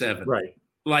 through 7.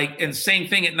 Right. And same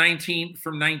thing at 19,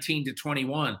 from 19 to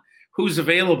 21. Who's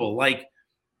available? Like,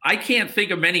 I can't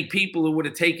think of many people who would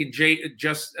have taken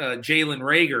Jalen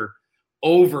Reagor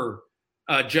over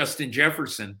Justin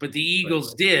Jefferson, but the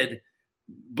Eagles did.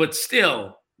 But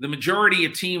still, the majority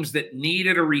of teams that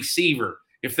needed a receiver,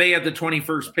 if they had the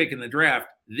 21st pick in the draft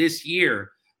this year,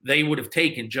 they would have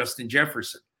taken Justin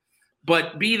Jefferson.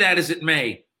 But be that as it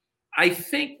may, I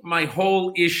think my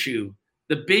whole issue,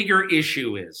 the bigger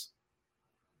issue is,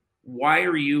 why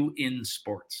are you in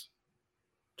sports?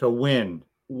 To win.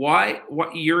 Why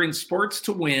you're in sports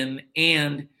to win,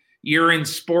 and you're in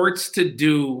sports to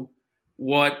do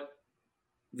what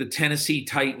the Tennessee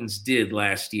Titans did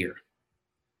last year.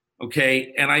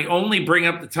 Okay. And I only bring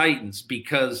up the Titans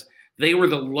because they were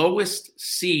the lowest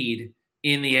seed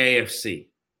in the AFC.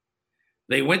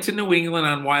 They went to New England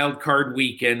on Wild Card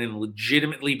weekend and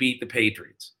legitimately beat the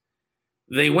Patriots.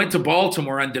 They went to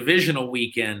Baltimore on divisional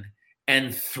weekend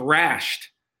and thrashed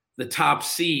the top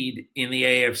seed in the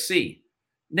AFC.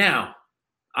 Now,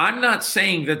 I'm not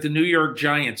saying that the New York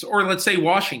Giants, or let's say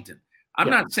Washington, I'm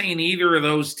not saying either of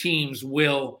those teams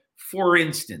will, for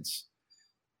instance,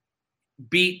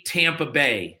 beat Tampa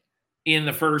Bay in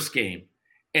the first game,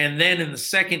 and then in the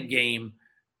second game,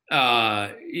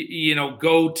 go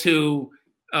to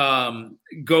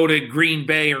Green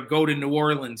Bay or go to New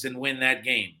Orleans and win that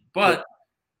game. But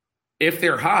if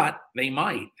they're hot, they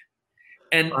might.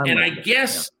 And I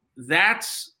guess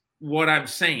that's what I'm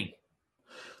saying.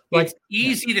 It's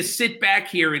easy to sit back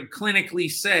here and clinically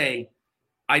say,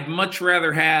 I'd much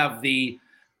rather have the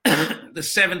the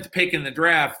 7th pick in the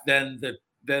draft than the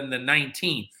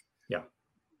 19th. Yeah.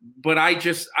 But I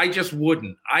just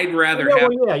wouldn't. I'd rather have.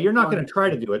 Well, you're not going to try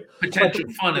to do it. Potential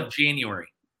fun of January.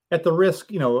 At the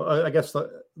risk, I guess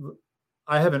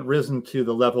I haven't risen to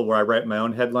the level where I write my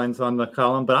own headlines on the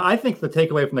column, but I think the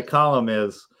takeaway from the column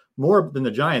is more than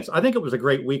the Giants. I think it was a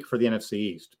great week for the NFC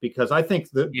East because I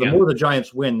think the more the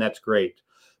Giants win, that's great.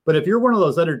 But if you're one of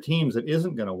those other teams that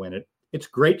isn't going to win it, it's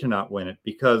great to not win it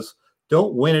because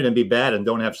don't win it and be bad and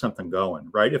don't have something going,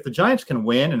 right? If the Giants can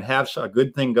win and have a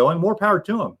good thing going, more power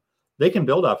to them. They can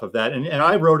build off of that. And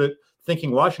I wrote it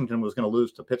thinking Washington was going to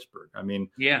lose to Pittsburgh. I mean,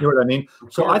 you know what I mean?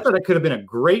 So I thought it could have been a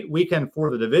great weekend for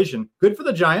the division. Good for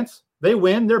the Giants. They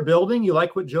win. They're building. You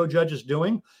like what Joe Judge is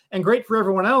doing. And great for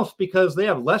everyone else because they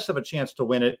have less of a chance to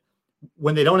win it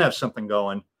when they don't have something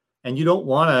going. And you don't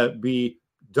want to be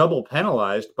double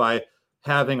penalized by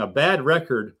having a bad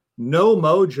record, no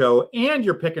mojo, and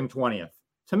you're picking 20th.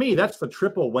 To me, that's the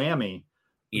triple whammy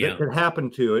that could happen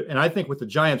to it. And I think with the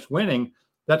Giants winning,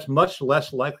 that's much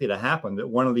less likely to happen that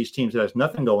one of these teams that has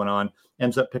nothing going on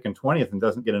ends up picking 20th and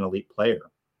doesn't get an elite player.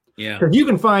 Yeah. Because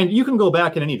you can go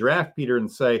back in any draft, Peter,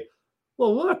 and say,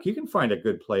 well, look, you can find a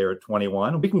good player at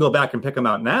 21. We can go back and pick them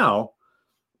out now.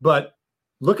 But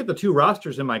look at the two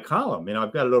rosters in my column.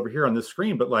 I've got it over here on this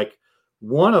screen, but like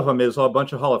one of them is a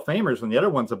bunch of Hall of Famers and the other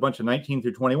one's a bunch of 19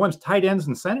 through 21s, tight ends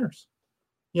and centers.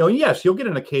 Yes, you'll get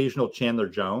an occasional Chandler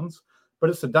Jones, but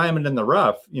it's a diamond in the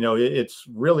rough. It's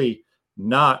really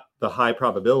not the high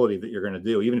probability that you're going to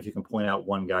do, even if you can point out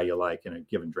one guy you like in a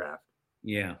given draft.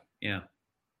 Yeah. Yeah.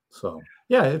 So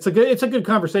it's a good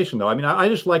conversation though. I mean, I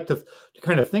just like to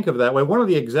kind of think of it that way. One of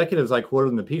the executives I quoted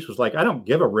in the piece was like, I don't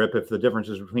give a rip if the difference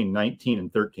is between 19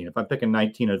 and 13. If I'm picking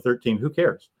 19 or 13, who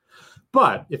cares?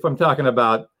 But if I'm talking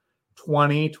about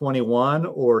 20, 21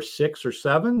 or 6 or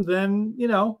 7, then,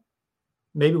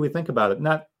 maybe we think about it,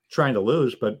 not trying to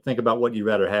lose, but think about what you'd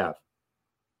rather have.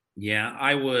 Yeah,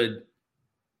 I would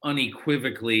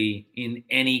unequivocally in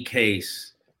any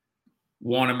case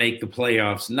want to make the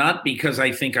playoffs, not because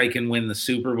I think I can win the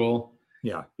Super Bowl,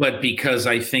 but because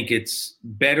I think it's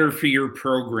better for your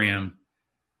program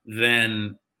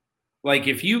than like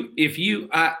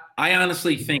I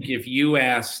honestly think if you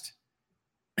asked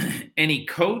any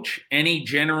coach, any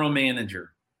general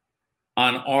manager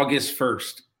on August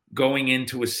 1st going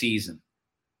into a season,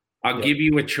 I'll give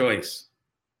you a choice.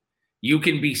 You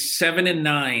can be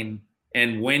 7-9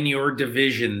 and win your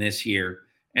division this year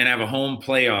and have a home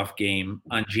playoff game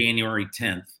on January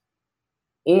 10th.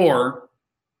 Or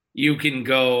you can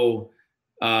go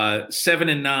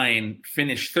 7-9,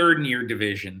 finish 3rd in your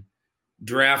division,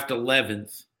 draft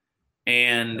 11th,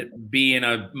 and be in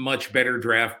a much better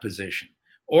draft position.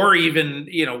 Or even,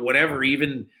 whatever,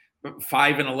 even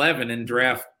 5-11 and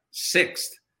draft 6th.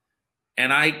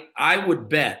 And I would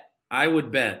bet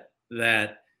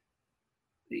that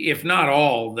if not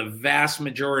all, the vast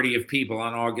majority of people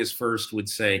on August 1st would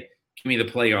say, give me the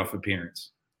playoff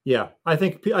appearance. Yeah, I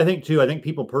think too. I think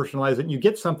people personalize it and you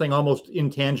get something almost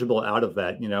intangible out of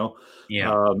that,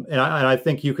 Yeah. And I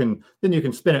think you can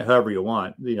spin it however you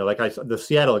want. Like the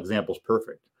Seattle example is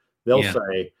perfect. They'll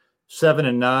say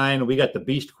 7-9, we got the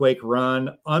Beastquake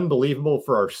run, unbelievable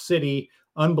for our city,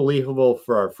 unbelievable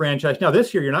for our franchise. Now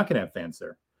this year you're not going to have fans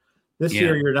there. This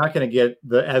year, you're not going to get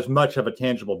as much of a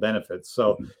tangible benefit.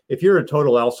 So if you're a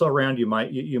total also round, you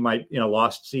might in a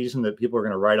lost season that people are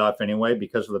going to write off anyway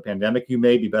because of the pandemic, you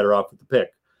may be better off with the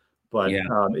pick. But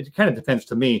it kind of depends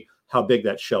to me how big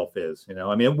that shelf is.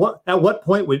 I mean, at what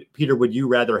point would you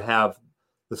rather have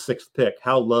the 6th pick?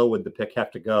 How low would the pick have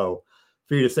to go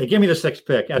for you to say, give me the 6th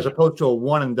pick as opposed to a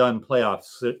one and done playoff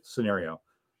scenario?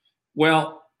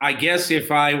 Well, I guess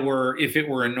if it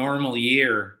were a normal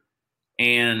year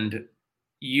and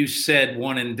you said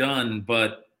one and done,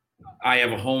 but I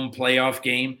have a home playoff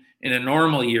game. In a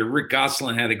normal year, Rick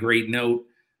Gosselin had a great note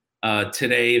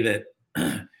today that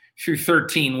through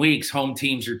 13 weeks, home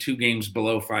teams are 2 games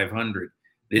below 500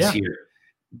 this year.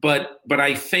 But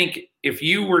I think if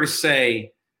you were to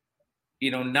say,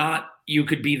 not you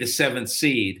could be the 7th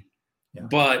seed,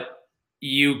 but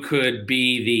you could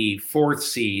be the 4th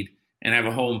seed and have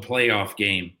a home playoff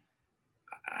game,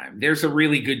 there's a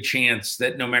really good chance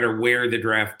that no matter where the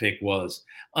draft pick was,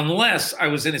 unless I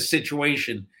was in a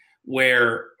situation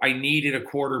where I needed a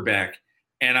quarterback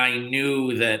and I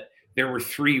knew that there were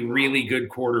 3 really good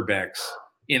quarterbacks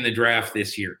in the draft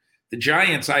this year. The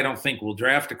Giants, I don't think, will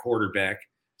draft a quarterback.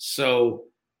 So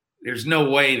there's no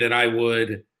way that I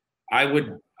would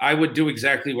do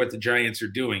exactly what the Giants are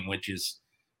doing, which is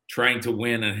trying to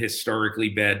win a historically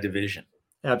bad division.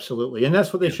 Absolutely. And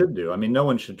that's what they should do. I mean, no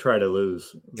one should try to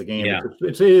lose the game. Yeah.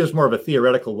 It is more of a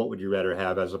theoretical, what would you rather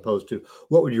have, as opposed to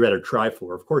what would you rather try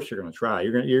for? Of course, you're going to try.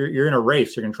 You're in a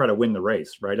race. You're going to try to win the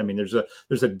race, right? I mean, there's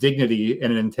a dignity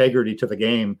and an integrity to the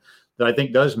game that I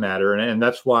think does matter. And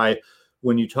that's why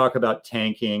when you talk about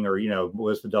tanking or,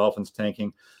 was the Dolphins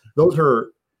tanking, those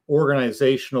are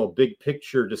organizational big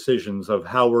picture decisions of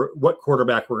what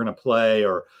quarterback we're going to play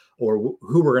or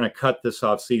who we're going to cut this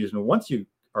off season. Once you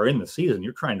are in the season,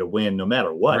 you're trying to win no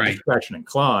matter what, right. Scratching and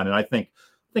clawing. And I think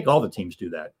all the teams do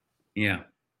that. Yeah.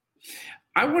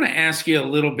 I want to ask you a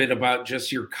little bit about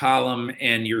just your column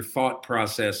and your thought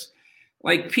process.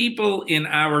 Like, people in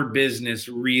our business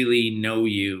really know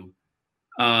you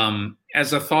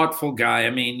as a thoughtful guy. I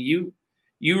mean,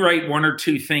 you write 1 or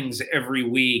 2 things every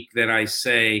week that I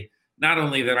say, not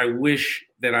only that I wish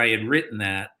that I had written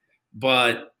that,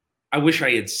 but I wish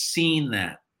I had seen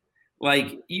that.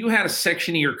 Like, you had a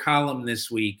section of your column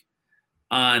this week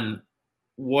on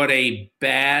what a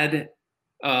bad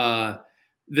the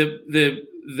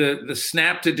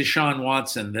snap to Deshaun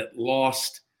Watson that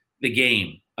lost the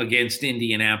game against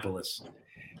Indianapolis.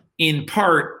 In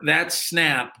part, that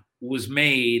snap was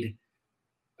made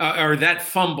or that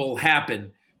fumble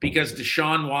happened because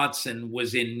Deshaun Watson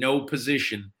was in no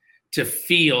position to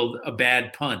field a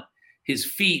bad punt. His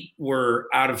feet were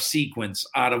out of sequence,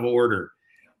 out of order.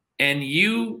 And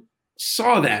you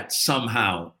saw that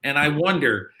somehow. And I want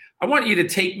you to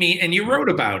take me, and you wrote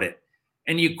about it.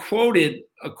 And you quoted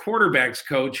a quarterback's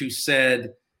coach who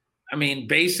said, I mean,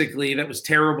 basically, that was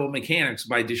terrible mechanics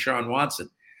by Deshaun Watson.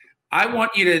 I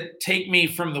want you to take me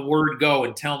from the word go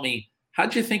and tell me,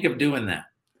 how'd you think of doing that?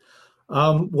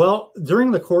 Well, during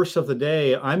the course of the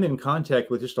day, I'm in contact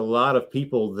with just a lot of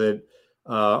people that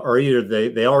are either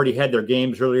they already had their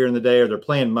games earlier in the day, or they're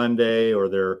playing Monday, or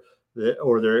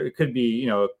it could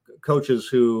be, coaches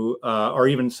who are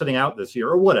even sitting out this year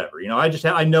or whatever.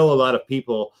 I know a lot of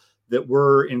people that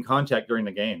were in contact during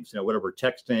the games, whatever,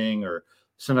 texting, or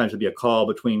sometimes it'd be a call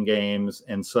between games.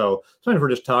 And so sometimes we're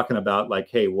just talking about like,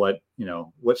 hey, what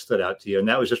stood out to you? And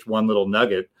that was just one little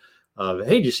nugget of,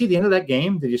 hey, did you see the end of that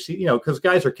game? Did you see, because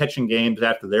guys are catching games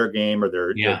after their game, or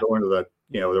they're going to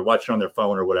they're watching on their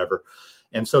phone or whatever.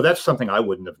 And so that's something I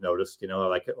wouldn't have noticed,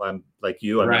 like I'm like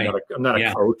you, I'm not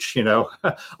a coach,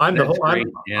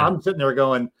 I'm sitting there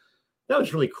going, that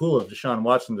was really cool of Deshaun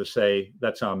Watson to say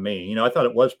that's on me. I thought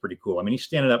it was pretty cool. I mean, he's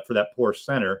standing up for that poor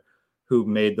center who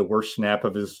made the worst snap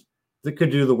that could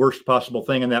do the worst possible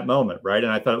thing in that moment. Right.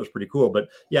 And I thought it was pretty cool, but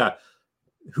yeah,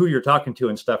 who you're talking to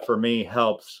and stuff for me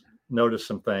helps notice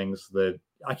some things that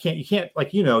you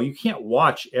can't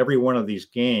watch every one of these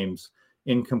games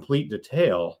in complete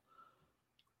detail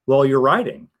while you're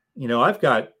writing.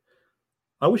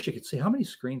 I wish you could see, how many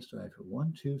screens do I have?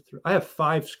 1, 2, 3. I have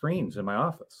 5 screens in my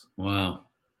office. Wow.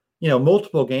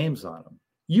 Multiple games on them.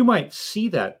 You might see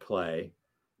that play,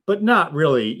 but not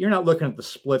really. You're not looking at the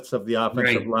splits of the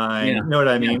offensive line. Yeah. You know what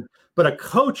I mean? Yeah. But a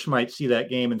coach might see that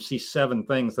game and see 7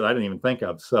 things that I didn't even think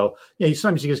of. So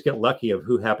sometimes you just get lucky of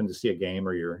who happened to see a game,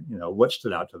 or what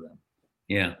stood out to them.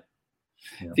 Yeah.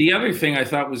 The other thing I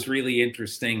thought was really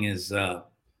interesting is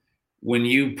when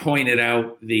you pointed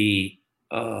out the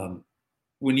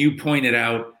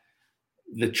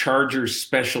Chargers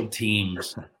special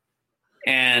teams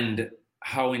and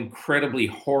how incredibly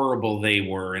horrible they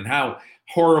were and how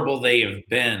horrible they have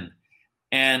been.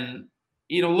 And,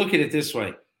 look at it this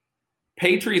way.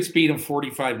 Patriots beat them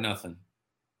 45-0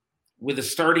 with a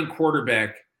starting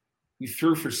quarterback who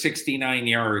threw for 69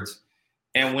 yards.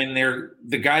 And when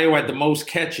the guy who had the most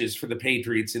catches for the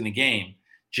Patriots in the game,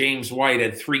 James White,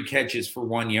 had 3 catches for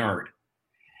 1 yard.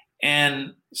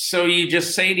 And so you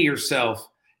just say to yourself,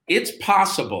 it's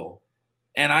possible.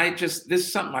 And this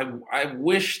is something I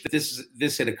wish that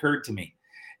this had occurred to me.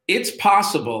 It's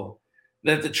possible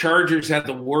that the Chargers had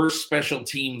the worst special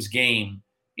teams game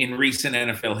in recent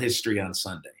NFL history on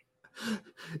Sunday.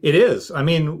 It is. I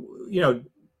mean,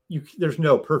 there's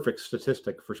no perfect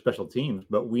statistic for special teams,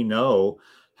 but we know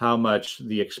how much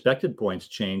the expected points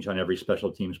change on every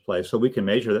special teams play. So we can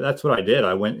measure that. That's what I did.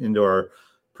 I went into our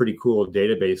pretty cool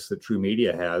database that True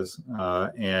Media has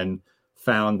and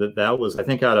found that was, I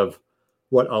think, out of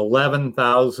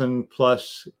 11,000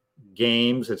 plus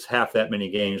games. It's half that many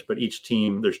games, but each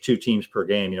team, there's 2 teams per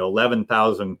game,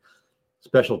 11,000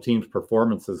 special teams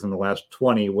performances in the last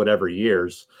 20 whatever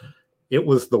years. It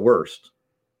was the worst.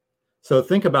 So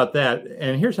think about that.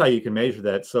 And here's how you can measure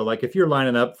that. So like if you're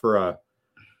lining up for a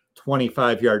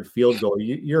 25-yard field goal,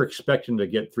 you're expecting to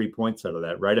get 3 points out of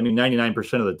that, right? I mean,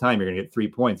 99% of the time, you're going to get 3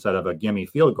 points out of a gimme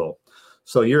field goal.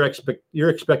 So your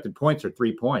expected points are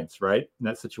 3 points, right? In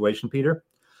that situation, Peter.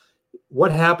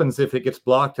 What happens if it gets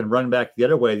blocked and run back the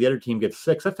other way? The other team gets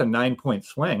 6. That's a 9-point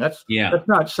swing. That's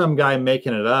not some guy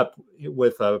making it up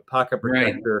with a pocket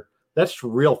protector. Right. That's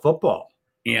real football.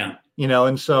 Yeah.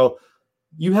 And so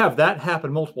you have that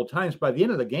happen multiple times. By the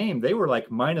end of the game, they were like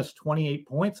minus 28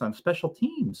 points on special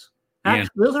teams.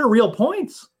 Actually, those are real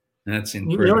points. That's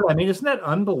incredible. You know what I mean? Isn't that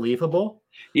unbelievable?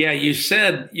 Yeah, you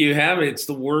said you have it. It's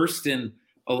the worst in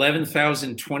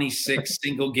 11,026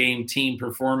 single game team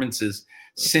performances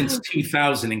since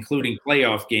 2000, including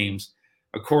playoff games,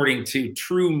 according to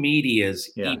True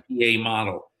Media's EPA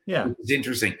model. Yeah, it's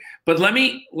interesting. But let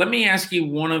me ask you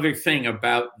one other thing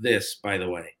about this, by the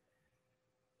way.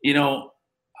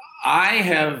 I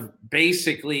have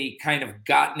basically kind of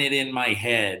gotten it in my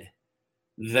head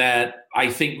that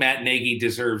I think Matt Nagy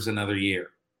deserves another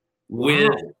year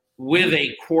with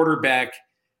a quarterback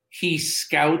he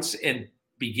scouts and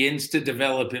begins to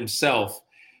develop himself,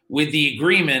 with the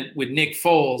agreement with Nick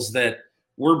Foles that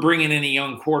we're bringing in a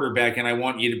young quarterback and I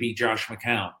want you to be Josh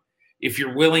McCown. If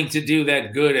you're willing to do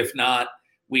that, good. If not,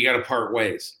 we got to part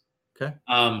ways. Okay.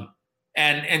 And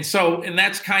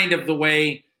that's kind of the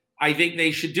way I think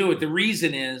they should do it. The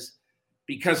reason is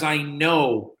because I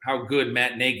know how good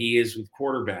Matt Nagy is with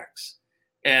quarterbacks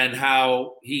and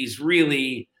how he's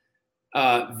really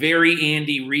very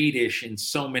Andy Reid-ish in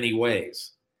so many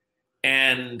ways.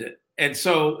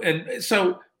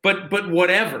 But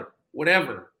whatever.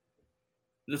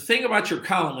 The thing about your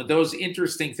column with those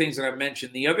interesting things that I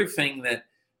mentioned, the other thing that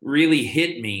really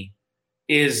hit me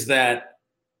is that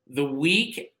the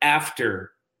week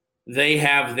after they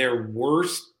have their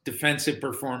worst defensive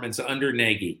performance under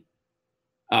Nagy,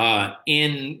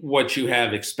 in what you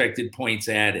have expected points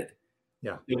added.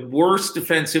 Yeah. The worst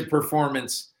defensive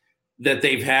performance that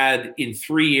they've had in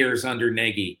 3 years under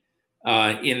Nagy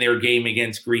in their game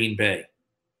against Green Bay.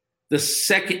 The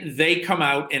second they come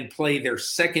out and play their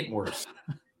second worst.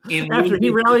 After he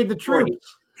rallied the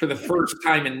troops. For the first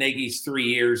time in Nagy's 3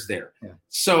 years there. Yeah.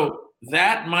 So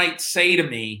that might say to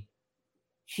me,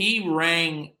 he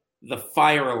rang the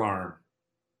fire alarm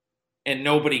and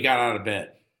nobody got out of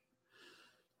bed.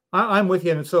 I'm with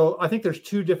you. And so I think there's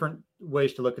 2 different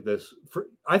ways to look at this.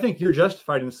 I think you're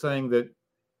justified in saying that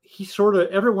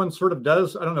everyone sort of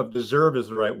does, I don't know if deserve is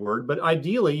the right word, but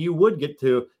ideally you would get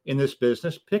to, in this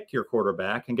business, pick your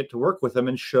quarterback and get to work with them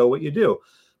and show what you do.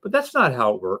 But that's not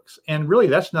how it works. And really,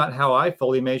 that's not how I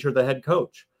fully measure the head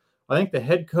coach. I think the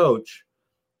head coach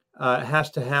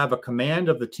has to have a command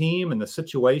of the team and the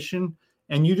situation.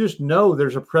 And you just know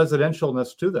there's a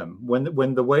presidentialness to them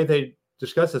when the way they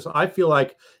discuss this. I feel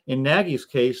like in Nagy's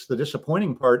case, the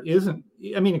disappointing part isn't,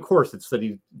 I mean, of course, it's that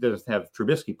he doesn't have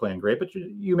Trubisky playing great, but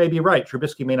you may be right.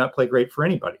 Trubisky may not play great for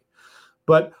anybody.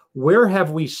 But where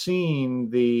have we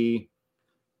seen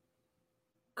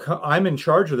I'm in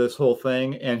charge of this whole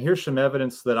thing, and here's some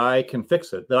evidence that I can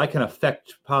fix it, that I can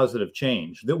affect positive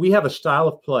change, that we have a style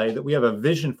of play, that we have a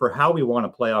vision for how we want to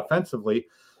play offensively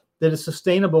that is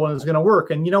sustainable and is going to work.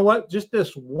 And you know what? Just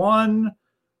this one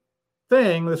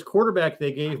thing, this quarterback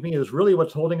they gave me is really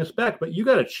what's holding us back. But you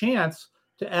got a chance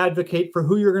to advocate for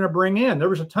who you're going to bring in. There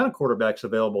was a ton of quarterbacks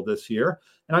available this year.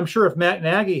 And I'm sure if Matt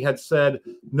Nagy had said,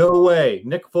 no way,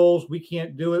 Nick Foles, we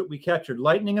can't do it. We captured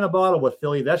lightning in a bottle with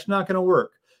Philly. That's not going to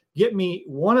work. Get me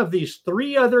one of these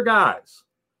 3 other guys.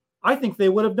 I think they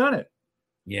would have done it.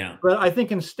 Yeah. But I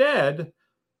think instead,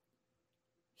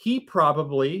 he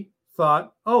probably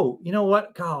thought, oh, you know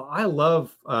what? God, I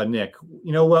love Nick.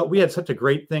 You know what? We had such a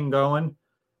great thing going.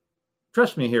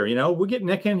 Trust me here. We'll get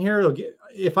Nick in here.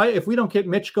 If we don't get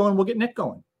Mitch going, we'll get Nick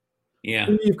going. Yeah.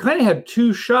 And you've kind of had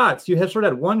 2 shots. You have sort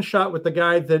of had one shot with the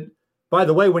guy that, by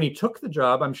the way, when he took the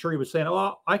job, I'm sure he was saying,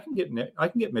 oh, I can get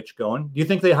Mitch going. Do you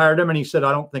think they hired him and he said,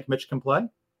 I don't think Mitch can play?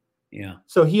 Yeah.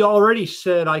 So he already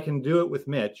said, I can do it with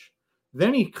Mitch.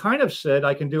 Then he kind of said,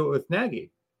 I can do it with Nagy.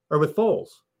 or with Foles.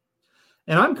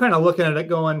 And I'm kind of looking at it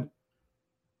going,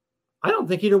 I don't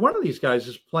think either one of these guys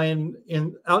is playing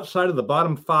in outside of the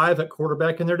bottom 5 at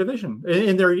quarterback in their division,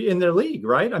 in their league,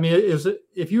 right? I mean, is it,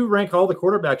 if you rank all the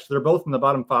quarterbacks, they're both in the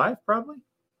bottom 5, probably.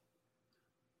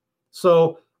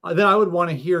 So then I would want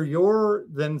to hear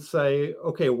then say,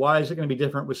 okay, why is it going to be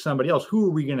different with somebody else? Who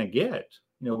are we going to get?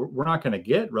 We're not going to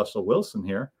get Russell Wilson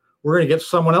here. We're going to get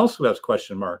someone else who has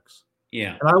question marks.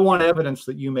 Yeah. And I want evidence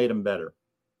that you made him better.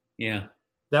 Yeah.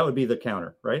 That would be the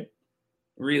counter, right?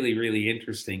 Really, really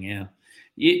interesting. Yeah.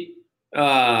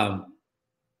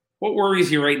 What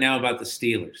worries you right now about the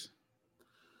Steelers?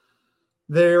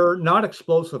 They're not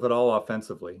explosive at all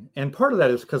offensively. And part of that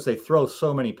is because they throw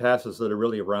so many passes that are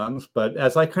really runs. But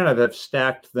as I kind of have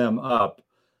stacked them up,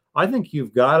 I think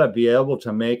you've got to be able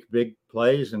to make big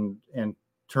plays and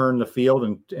turn the field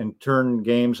and turn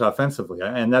games offensively.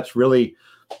 And that's really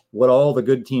what all the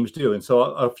good teams do. And so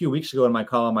a few weeks ago in my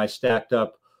column, I stacked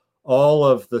up all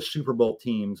of the Super Bowl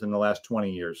teams in the last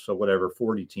 20 years. So whatever,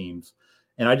 40 teams.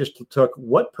 And I just took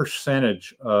what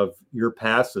percentage of your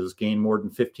passes gain more than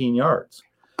 15 yards?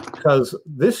 Because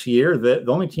this year, the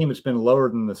only team that's been lower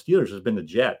than the Steelers has been the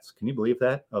Jets. Can you believe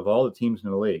that? Of all the teams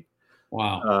in the league.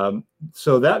 Wow.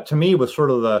 So that to me was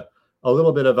sort of a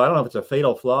little bit of, I don't know if it's a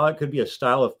fatal flaw. It could be a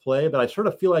style of play, but I sort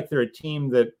of feel like they're a team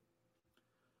that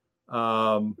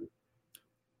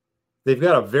they've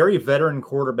got a very veteran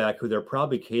quarterback who they're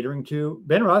probably catering to.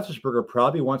 Ben Roethlisberger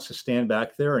probably wants to stand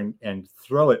back there and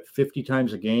throw it 50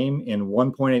 times a game in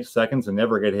 1.8 seconds and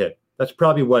never get hit. That's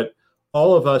probably what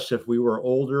all of us, if we were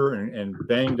older and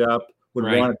banged up, would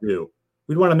want to do.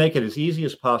 We'd want to make it as easy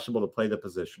as possible to play the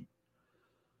position.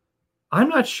 I'm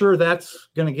not sure that's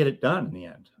going to get it done in the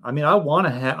end. I mean, I want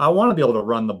to be able to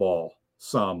run the ball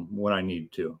some when I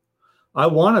need to. I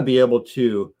want to be able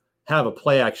to have a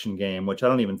play action game, which I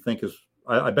don't even think is,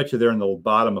 I bet you they're in the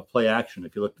bottom of play action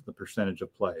if you look at the percentage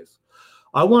of plays.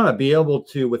 I want to be able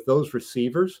to, with those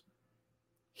receivers,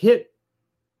 hit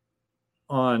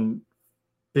on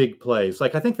big plays.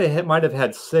 Like I think they might have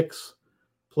had 6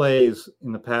 plays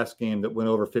in the past game that went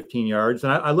over 15 yards.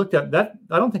 And I looked at that.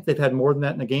 I don't think they've had more than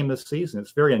that in a game this season.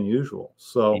 It's very unusual.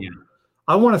 So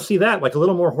I want to see that, like a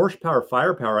little more horsepower,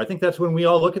 firepower. I think that's when we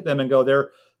all look at them and go,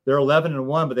 they're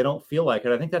 11-1, but they don't feel like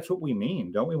it. I think that's what we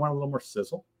mean. Don't we want a little more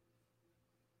sizzle?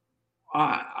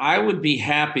 I would be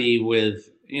happy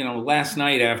with, last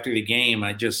night after the game,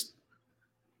 I did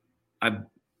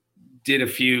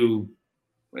a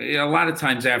lot of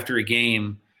times after a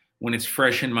game, when it's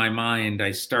fresh in my mind,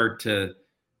 I start to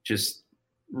just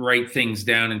write things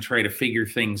down and try to figure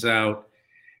things out.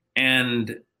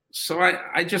 And so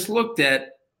I just looked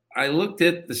at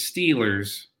the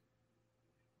Steelers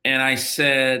and I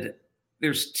said,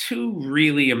 there's 2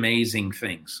 really amazing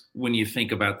things when you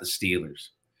think about the Steelers.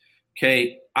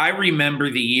 Okay. I remember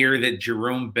the year that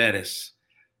Jerome Bettis,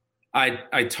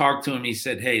 I talked to him. He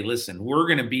said, hey, listen, we're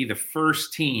going to be the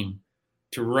first team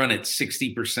to run it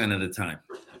 60% of the time.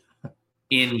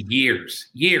 In years.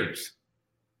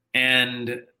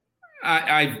 And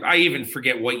I even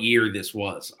forget what year this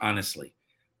was, honestly.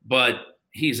 But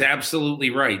he's absolutely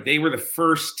right. They were the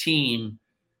first team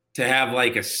to have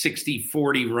like a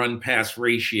 60-40 run-pass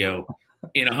ratio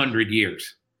in 100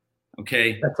 years.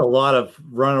 Okay? That's a lot of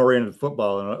run-oriented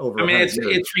football in over 100 years.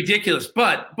 It's ridiculous.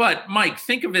 But Mike,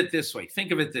 think of it this way.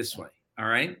 All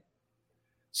right?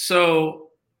 So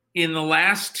in the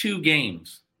last 2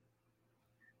 games,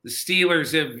 the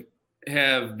Steelers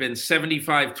have been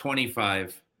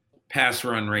 75-25 pass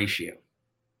run ratio.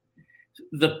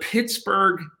 The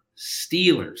Pittsburgh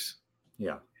Steelers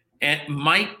and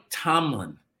Mike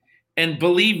Tomlin, and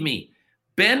believe me,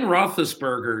 Ben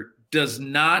Roethlisberger does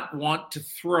not want to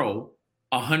throw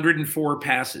 104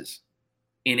 passes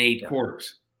in 8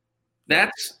 quarters.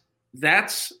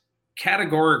 That's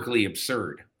categorically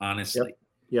absurd, honestly.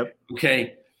 Yep.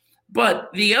 Okay. But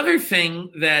the other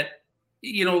thing that,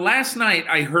 last night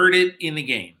I heard it in the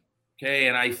game, okay,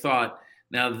 and I thought,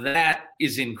 now that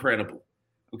is incredible,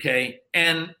 okay?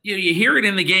 And you hear it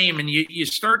in the game and you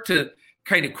start to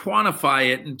kind of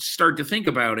quantify it and start to think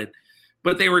about it.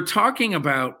 But they were talking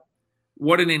about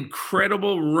what an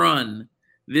incredible run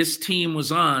this team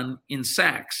was on in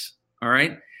sacks, all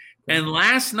right? And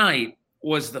last night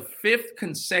was the 5th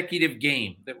consecutive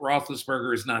game that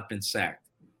Roethlisberger has not been sacked.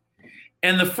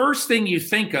 And the first thing you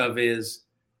think of is,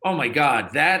 oh my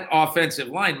God, that offensive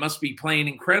line must be playing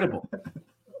incredible.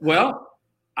 Well,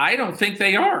 I don't think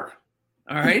they are.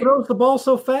 All right. He throws the ball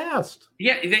so fast.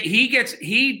 Yeah.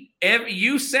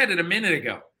 You said it a minute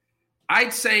ago.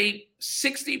 I'd say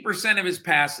 60% of his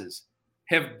passes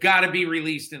have got to be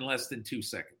released in less than 2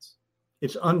 seconds.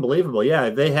 It's unbelievable. Yeah.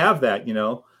 They have that,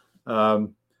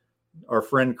 Our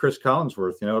friend Chris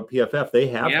Collinsworth, at PFF, they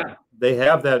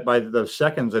have that by the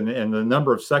seconds, and the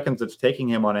number of seconds it's taking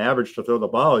him on average to throw the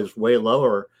ball is way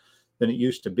lower than it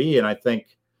used to be. And I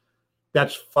think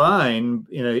that's fine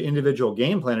in an individual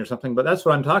game plan or something, but that's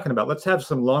what I'm talking about. Let's have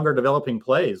some longer developing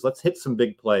plays. Let's hit some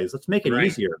big plays. Let's make it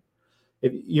easier.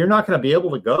 If you're not going to be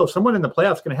able to go, someone in the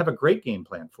playoffs is going to have a great game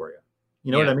plan for you.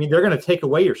 You know what I mean? They're going to take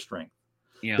away your strength.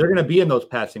 Yeah. They're going to be in those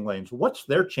passing lanes. What's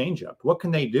their changeup? What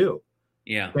can they do?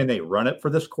 Yeah. Can they run it for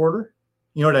this quarter?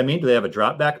 You know what I mean? Do they have a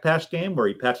drop back pass game where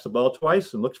he pats the ball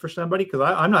twice and looks for somebody? Because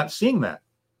I'm not seeing that.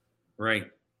 Right.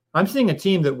 I'm seeing a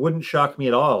team that wouldn't shock me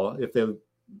at all if they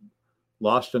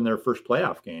lost in their first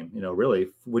playoff game, really,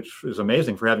 which is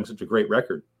amazing for having such a great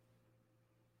record.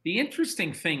 The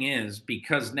interesting thing is,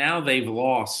 because now they've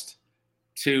lost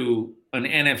to an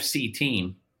NFC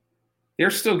team,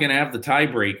 they're still going to have the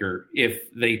tiebreaker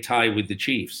if they tie with the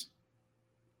Chiefs.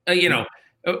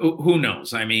 Who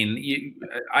knows? I mean,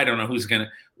 I don't know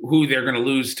who they're going to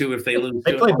lose to if they lose.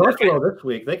 They play Buffalo this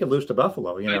week. They could lose to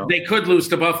Buffalo. They could lose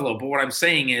to Buffalo. But what I'm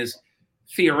saying is,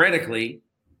 theoretically,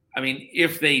 I mean,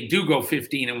 if they do go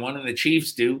 15-1 and the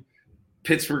Chiefs do,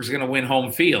 Pittsburgh's going to win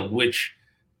home field, which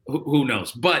who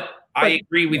knows? But I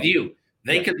agree with you.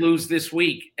 They could lose this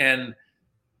week. And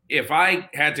if I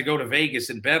had to go to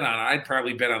Vegas and bet on it, I'd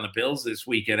probably bet on the Bills this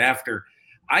weekend. After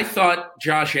I thought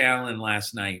Josh Allen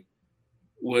last night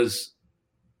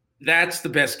that's the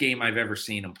best game I've ever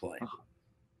seen him play.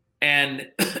 And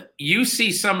you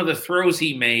see some of the throws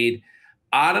he made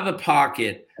out of the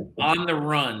pocket on the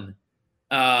run.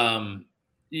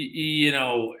 He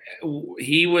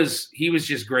was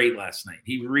just great last night.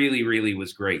 He really, really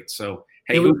was great. So,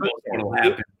 hey, who knows what'll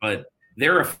happen? But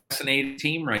they're a fascinating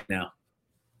team right now.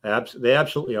 They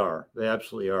absolutely are. They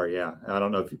absolutely are. Yeah. I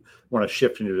don't know if you want to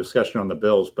shift into discussion on the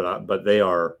Bills, but they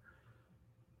are.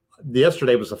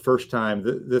 Yesterday was the first time.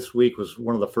 This week was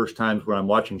one of the first times where I'm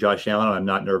watching Josh Allen and I'm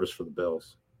not nervous for the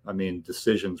Bills. I mean,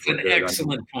 decisions. An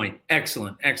excellent point.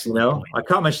 Excellent point. I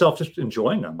caught myself just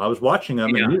enjoying them. I was watching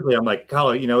them, and usually I'm like,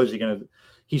 "God, is he going to?"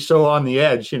 He's so on the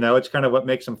edge. It's kind of what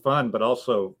makes him fun, but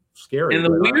also scary. And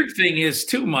the weird thing is,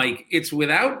 too, Mike, it's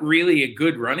without really a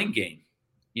good running game.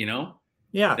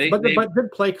 Yeah, but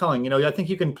good play calling. I think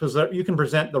you can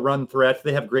present the run threat.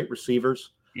 They have great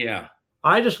receivers. Yeah.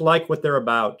 I just like what they're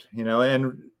about,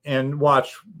 and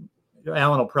watch.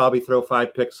 Allen will probably throw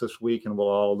 5 picks this week, and we'll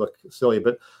all look silly.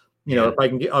 But if I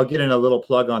can, I'll get in a little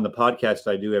plug on the podcast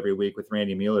I do every week with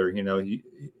Randy Mueller.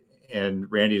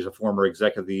 And Randy's a former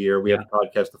exec of the year. We have a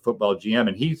podcast, The Football GM,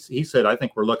 and he said, I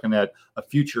think we're looking at a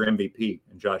future MVP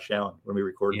in Josh Allen when we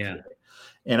recorded today.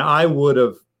 And I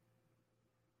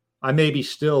maybe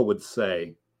still would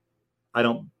say,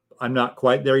 I'm not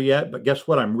quite there yet, but guess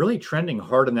what? I'm really trending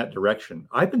hard in that direction.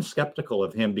 I've been skeptical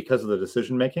of him because of the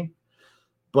decision-making,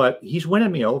 but he's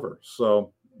winning me over.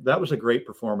 So that was a great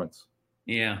performance.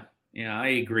 Yeah, I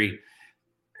agree.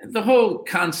 The whole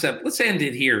concept, let's end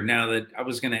it here now that I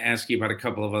was going to ask you about a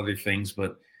couple of other things,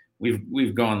 but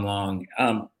we've gone long.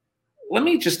 Let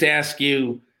me just ask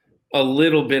you a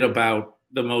little bit about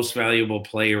the most valuable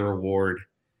player award.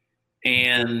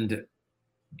 And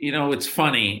it's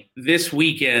funny.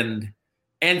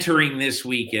 Entering this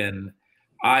weekend,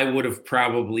 I would have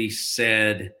probably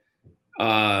said,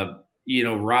 Rodgers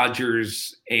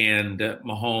and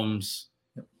Mahomes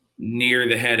near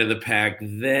the head of the pack,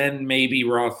 then maybe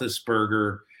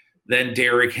Roethlisberger, then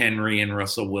Derrick Henry and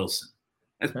Russell Wilson.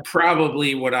 That's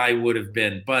probably what I would have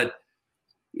been. But,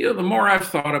 the more I've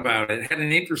thought about it, had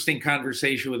an interesting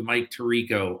conversation with Mike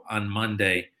Tirico on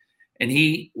Monday, and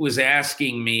he was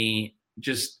asking me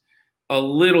just a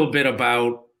little bit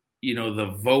about,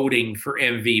 the voting for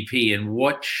MVP and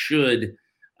what should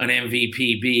an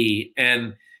MVP be.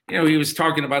 And, he was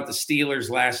talking about the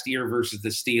Steelers last year versus the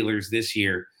Steelers this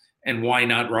year and why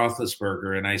not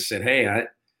Roethlisberger. And I said, hey,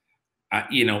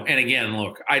 and again,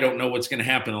 look, I don't know what's going to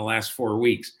happen in the last 4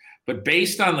 weeks, but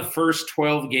based on the first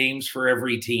 12 games for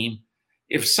every team,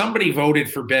 if somebody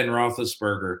voted for Ben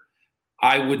Roethlisberger,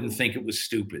 I wouldn't think it was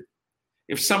stupid.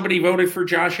 If somebody voted for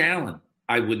Josh Allen,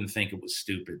 I wouldn't think it was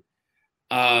stupid.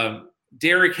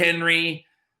 Derrick Henry,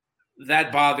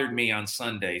 that bothered me on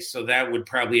Sunday, so that would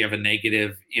probably have a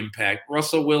negative impact.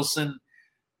 Russell Wilson,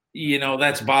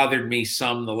 that's bothered me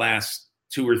some the last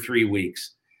 2 or 3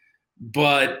 weeks.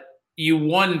 But you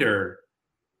wonder,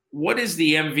 what is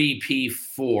the MVP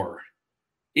for?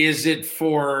 Is it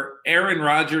for Aaron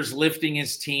Rodgers lifting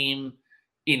his team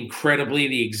incredibly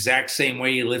the exact same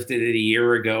way he lifted it a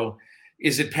year ago?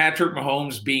 Is it Patrick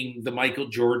Mahomes being the Michael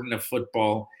Jordan of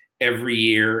football every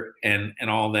year and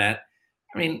all that?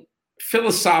 I mean,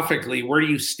 philosophically, where do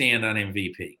you stand on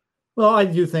MVP? Well, I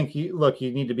do think you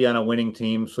need to be on a winning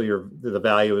team, so the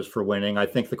value is for winning. I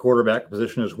think the quarterback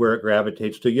position is where it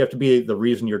gravitates to. You have to be the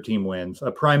reason your team wins,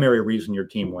 a primary reason your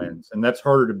team wins, and that's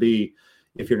harder to be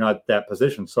if you're not that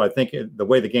position. So I think the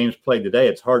way the game's played today,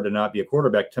 it's hard to not be a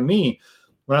quarterback. To me,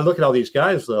 when I look at all these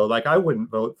guys, though, like I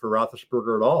wouldn't vote for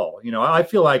Roethlisberger at all. I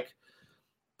feel like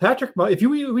Patrick, if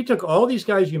we took all these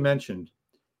guys you mentioned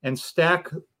and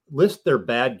list their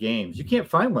bad games, you can't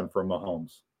find one for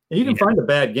Mahomes. And you can find a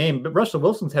bad game, but Russell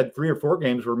Wilson's had 3 or 4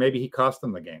 games where maybe he cost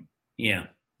them the game. Yeah.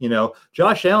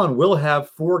 Josh Allen will have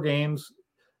 4 games.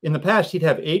 In the past, he'd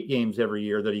have 8 games every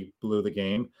year that he blew the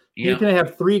game. Yeah. He's going to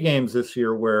have 3 games this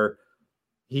year where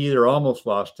he either almost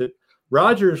lost it.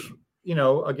 Rodgers,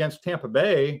 against Tampa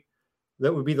Bay,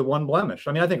 that would be the one blemish.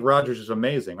 I mean, I think Rodgers is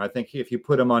amazing. I think if you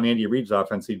put him on Andy Reid's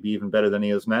offense, he'd be even better than he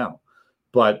is now.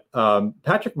 But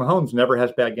Patrick Mahomes never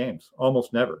has bad games,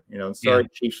 almost never. Sorry,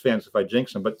 Chiefs fans, if I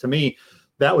jinx him. But to me,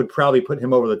 that would probably put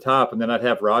him over the top. And then I'd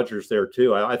have Rodgers there,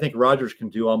 too. I think Rodgers can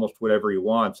do almost whatever he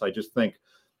wants. I just think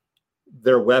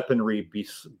their weaponry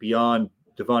beyond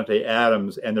Devontae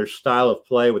Adams and their style of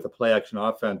play with the play-action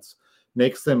offense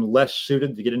makes them less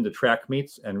suited to get into track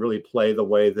meets and really play the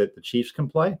way that the Chiefs can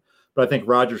play. But I think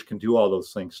Rodgers can do all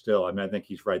those things still. I mean, I think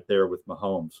he's right there with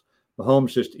Mahomes.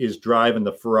 Mahomes just is driving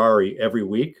the Ferrari every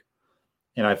week.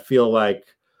 And I feel like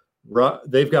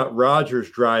they've got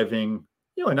Rodgers driving,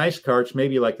 a nice car. It's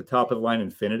maybe like the top of the line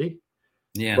Infinity.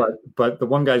 Yeah. But the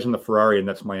one guy's in the Ferrari, and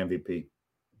that's my MVP.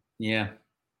 Yeah.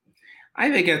 I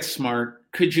think that's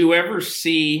smart. Could you ever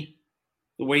see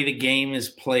the way the game is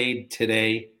played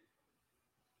today?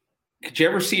 Could you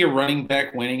ever see a running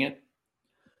back winning it?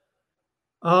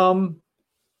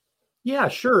 Yeah,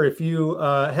 sure. If you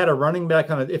had a running back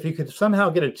if you could somehow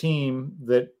get a team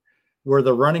where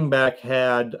the running back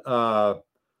had,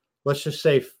 let's just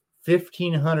say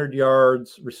 1,500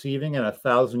 yards receiving and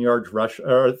 1,000 yards rush,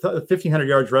 or 1,500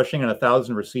 yards rushing and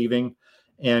 1,000 receiving,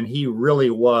 and he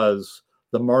really was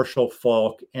the Marshall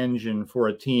Faulk engine for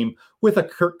a team with a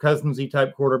Kirk Cousins-y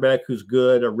type quarterback who's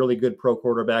good, a really good pro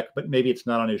quarterback, but maybe it's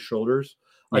not on his shoulders.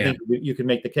 Yeah. I think you can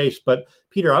make the case. But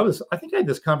Peter, I think I had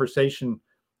this conversation.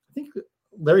 I think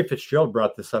Larry Fitzgerald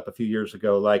brought this up a few years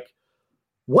ago. Like,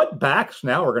 what backs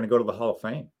now are going to go to the Hall of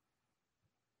Fame?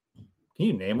 Can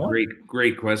you name one?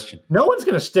 Great question. No one's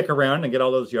going to stick around and get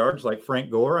all those yards like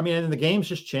Frank Gore. I mean, and the game's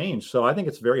just changed. So I think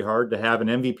it's very hard to have an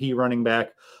MVP running back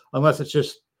unless it's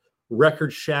just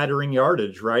record-shattering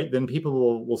yardage, right? Then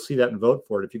people will see that and vote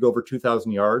for it. If you go over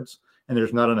 2,000 yards and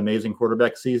there's not an amazing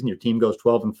quarterback season, your team goes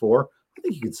 12-4, I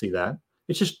think you could see that.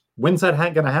 It's just, when's that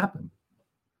going to happen?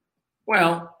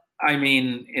 Well, I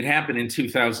mean, it happened in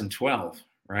 2012,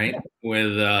 right?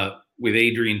 Yeah. With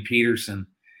Adrian Peterson.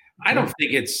 I don't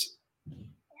think it's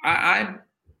I'm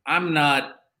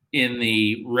not in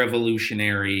the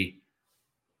revolutionary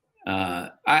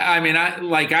I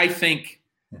think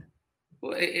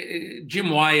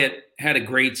Jim Wyatt had a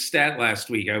great stat last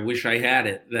week. I wish I had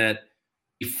it, that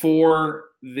before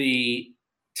the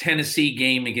Tennessee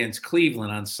game against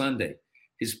Cleveland on Sunday,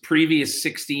 his previous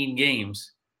 16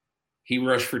 games, he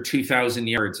rushed for 2,000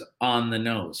 yards on the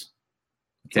nose.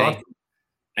 Okay. Awesome.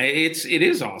 It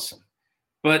is awesome.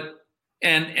 But,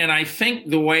 and I think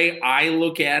the way I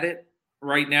look at it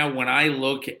right now, when I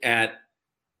look at,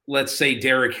 let's say,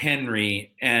 Derrick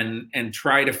Henry and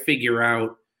try to figure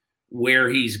out where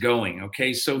he's going.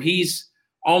 Okay. So he's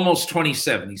almost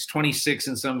 27. He's 26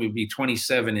 and some would be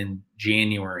 27 in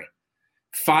January.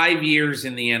 5 years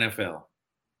in the NFL.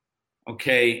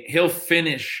 Okay. He'll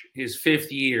finish his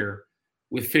 5th year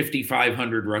with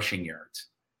 5,500 rushing yards.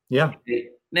 Yeah.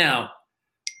 Now,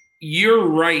 you're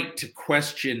right to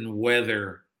question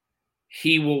whether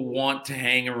he will want to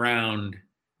hang around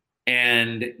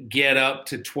and get up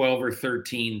to 12 or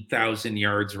 13,000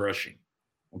 yards rushing.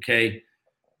 Okay.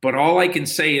 But all I can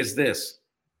say is this.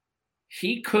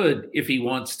 He could if he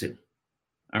wants to.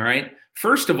 All right.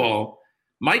 First of all,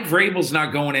 Mike Vrabel's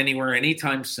not going anywhere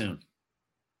anytime soon.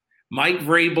 Mike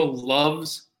Vrabel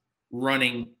loves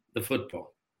running the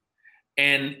football.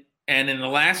 And in the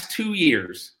last 2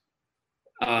 years,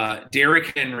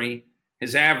 Derrick Henry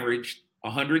has averaged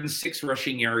 106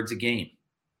 rushing yards a game.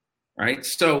 Right?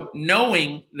 So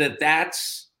knowing that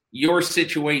that's your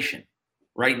situation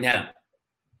right now,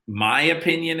 my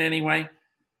opinion anyway,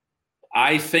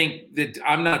 I think that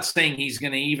I'm not saying he's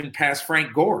going to even pass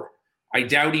Frank Gore. I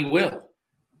doubt he will.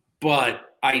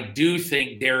 But I do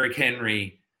think Derrick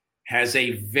Henry has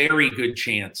a very good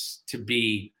chance to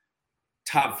be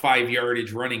top 5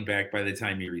 yardage running back by the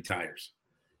time he retires.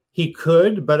 He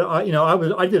could, but I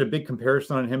did a big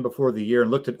comparison on him before the year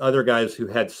and looked at other guys who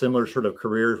had similar sort of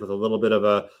careers with a little bit of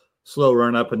a slow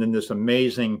run up and then this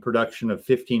amazing production of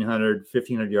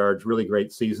 1,500 yards, really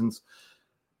great seasons,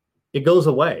 it goes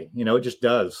away. It just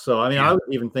does. So, I mean, I was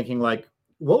even thinking like,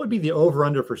 what would be the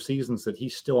over-under for seasons that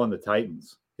he's still on the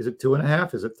Titans? Is it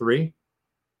 2.5? Is it 3?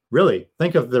 Really,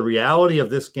 think of the reality of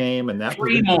this game and that.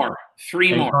 Three more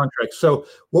contracts. So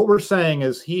what we're saying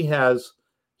is he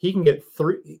can get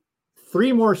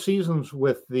three more seasons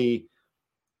with the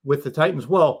Titans.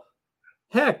 Well,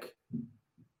 heck,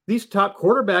 these top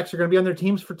quarterbacks are going to be on their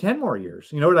teams for 10 more years.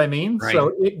 You know what I mean? Right.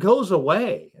 So it goes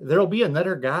away. There'll be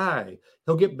another guy.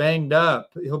 He'll get banged up.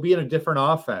 He'll be in a different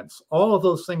offense. All of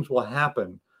those things will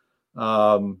happen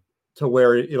to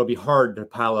where it'll be hard to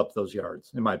pile up those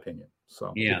yards, in my opinion.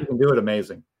 So if you can do it,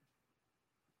 amazing.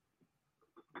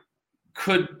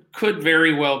 Could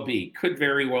very well be.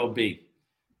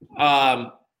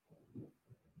 I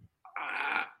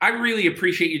really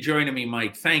appreciate you joining me,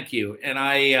 Mike. Thank you. And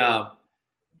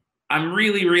I'm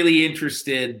really, really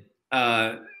interested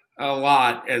a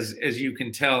lot, as you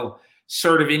can tell,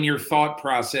 sort of in your thought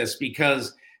process,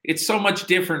 because it's so much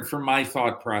different from my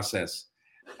thought process.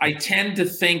 I tend to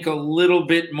think a little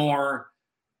bit more,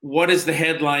 what is the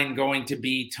headline going to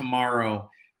be tomorrow,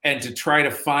 and to try to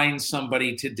find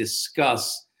somebody to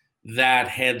discuss that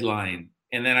headline.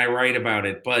 And then I write about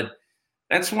it. But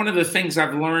that's one of the things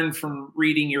I've learned from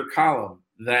reading your column,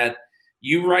 that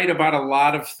you write about a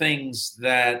lot of things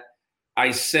that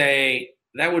I say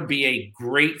that would be a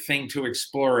great thing to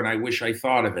explore, and I wish I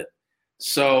thought of it.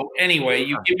 So anyway,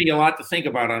 you give me a lot to think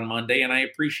about on Monday, and I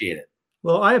appreciate it.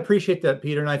 Well, I appreciate that,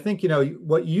 Peter. And I think,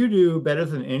 what you do better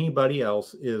than anybody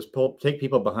else is take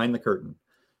people behind the curtain.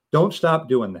 Don't stop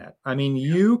doing that. I mean,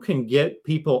 you can get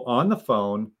people on the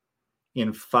phone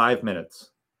in 5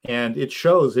 minutes, and it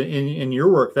shows in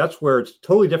your work. That's where it's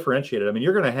totally differentiated. I mean,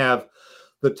 you're going to have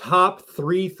the top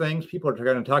 3 things people are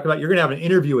going to talk about. You're going to have an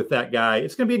interview with that guy.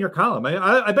 It's going to be in your column.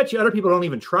 I bet you other people don't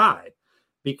even try,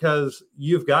 because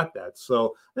you've got that.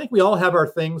 So I think we all have our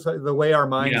things, the way our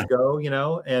minds go,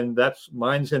 and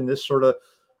mine's in this sort of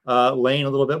lane a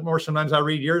little bit more. Sometimes I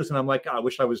read yours and I'm like, I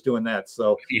wish I was doing that.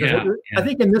 So I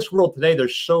think in this world today,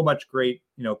 there's so much great,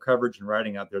 coverage and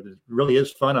writing out there that really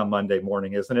is fun on Monday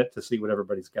morning, isn't it? To see what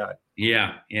everybody's got.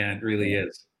 Yeah, it really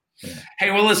is. Yeah. Hey,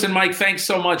 well, listen, Mike, thanks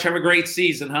so much. Have a great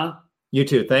season, huh? You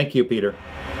too. Thank you, Peter.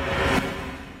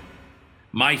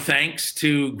 My thanks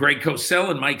to Greg Cosell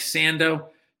and Mike Sando.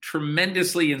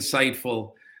 Tremendously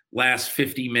insightful last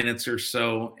 50 minutes or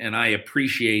so, and I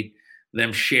appreciate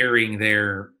them sharing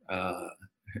their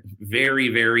very,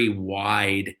 very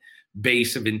wide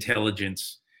base of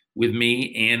intelligence with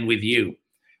me and with you.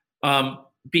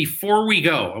 Before we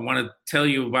go, I want to tell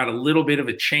you about a little bit of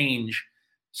a change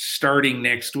starting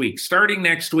next week.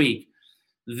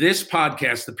 This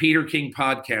podcast, the Peter King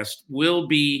Podcast, will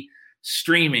be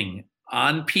streaming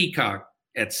on Peacock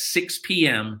at 6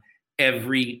 p.m.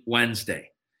 every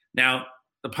Wednesday. Now,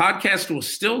 the podcast will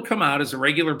still come out as a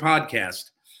regular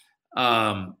podcast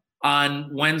on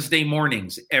Wednesday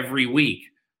mornings every week,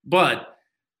 but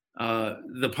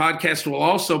the podcast will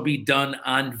also be done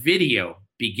on video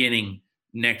beginning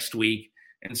next week.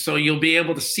 And so you'll be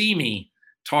able to see me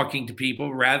talking to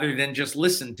people rather than just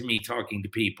listen to me talking to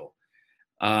people.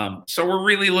 So we're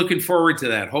really looking forward to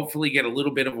that. Hopefully get a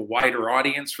little bit of a wider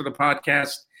audience for the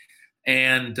podcast,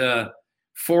 and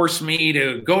force me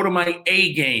to go to my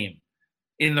A game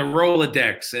in the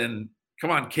Rolodex. And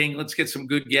come on, King, let's get some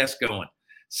good guests going.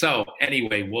 So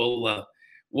anyway,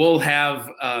 we'll have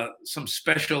some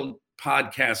special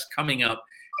podcasts coming up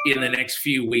in the next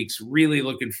few weeks. Really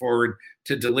looking forward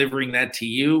to delivering that to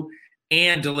you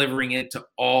and delivering it to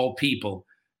all people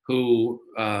who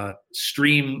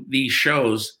stream these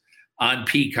shows on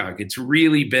Peacock. It's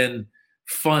really been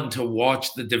fun to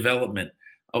watch the development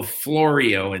of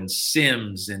Florio and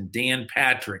Sims and Dan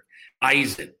Patrick,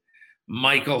 Eisen,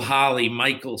 Michael Holley,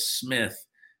 Michael Smith,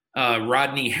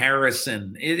 Rodney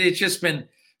Harrison. It's just been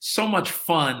so much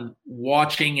fun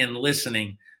watching and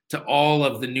listening to all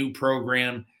of the new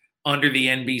program under the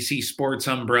NBC Sports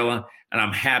umbrella. And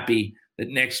I'm happy that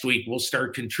next week we'll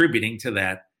start contributing to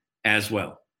that as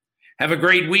well. Have a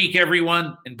great week,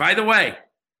 everyone. And by the way,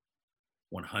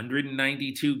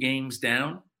 192 games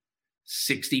down,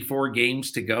 64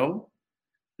 games to go.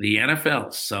 The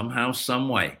NFL, somehow, some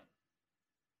way,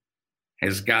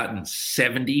 has gotten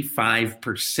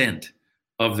 75%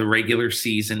 of the regular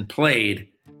season played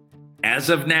as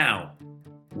of now,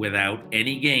 without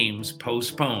any games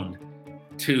postponed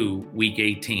to Week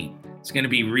 18. It's going to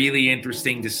be really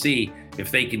interesting to see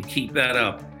if they can keep that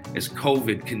up as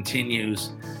COVID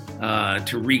continues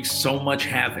to wreak so much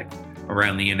havoc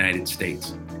around the United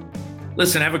States.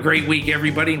 Listen, have a great week,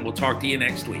 everybody, and we'll talk to you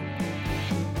next week.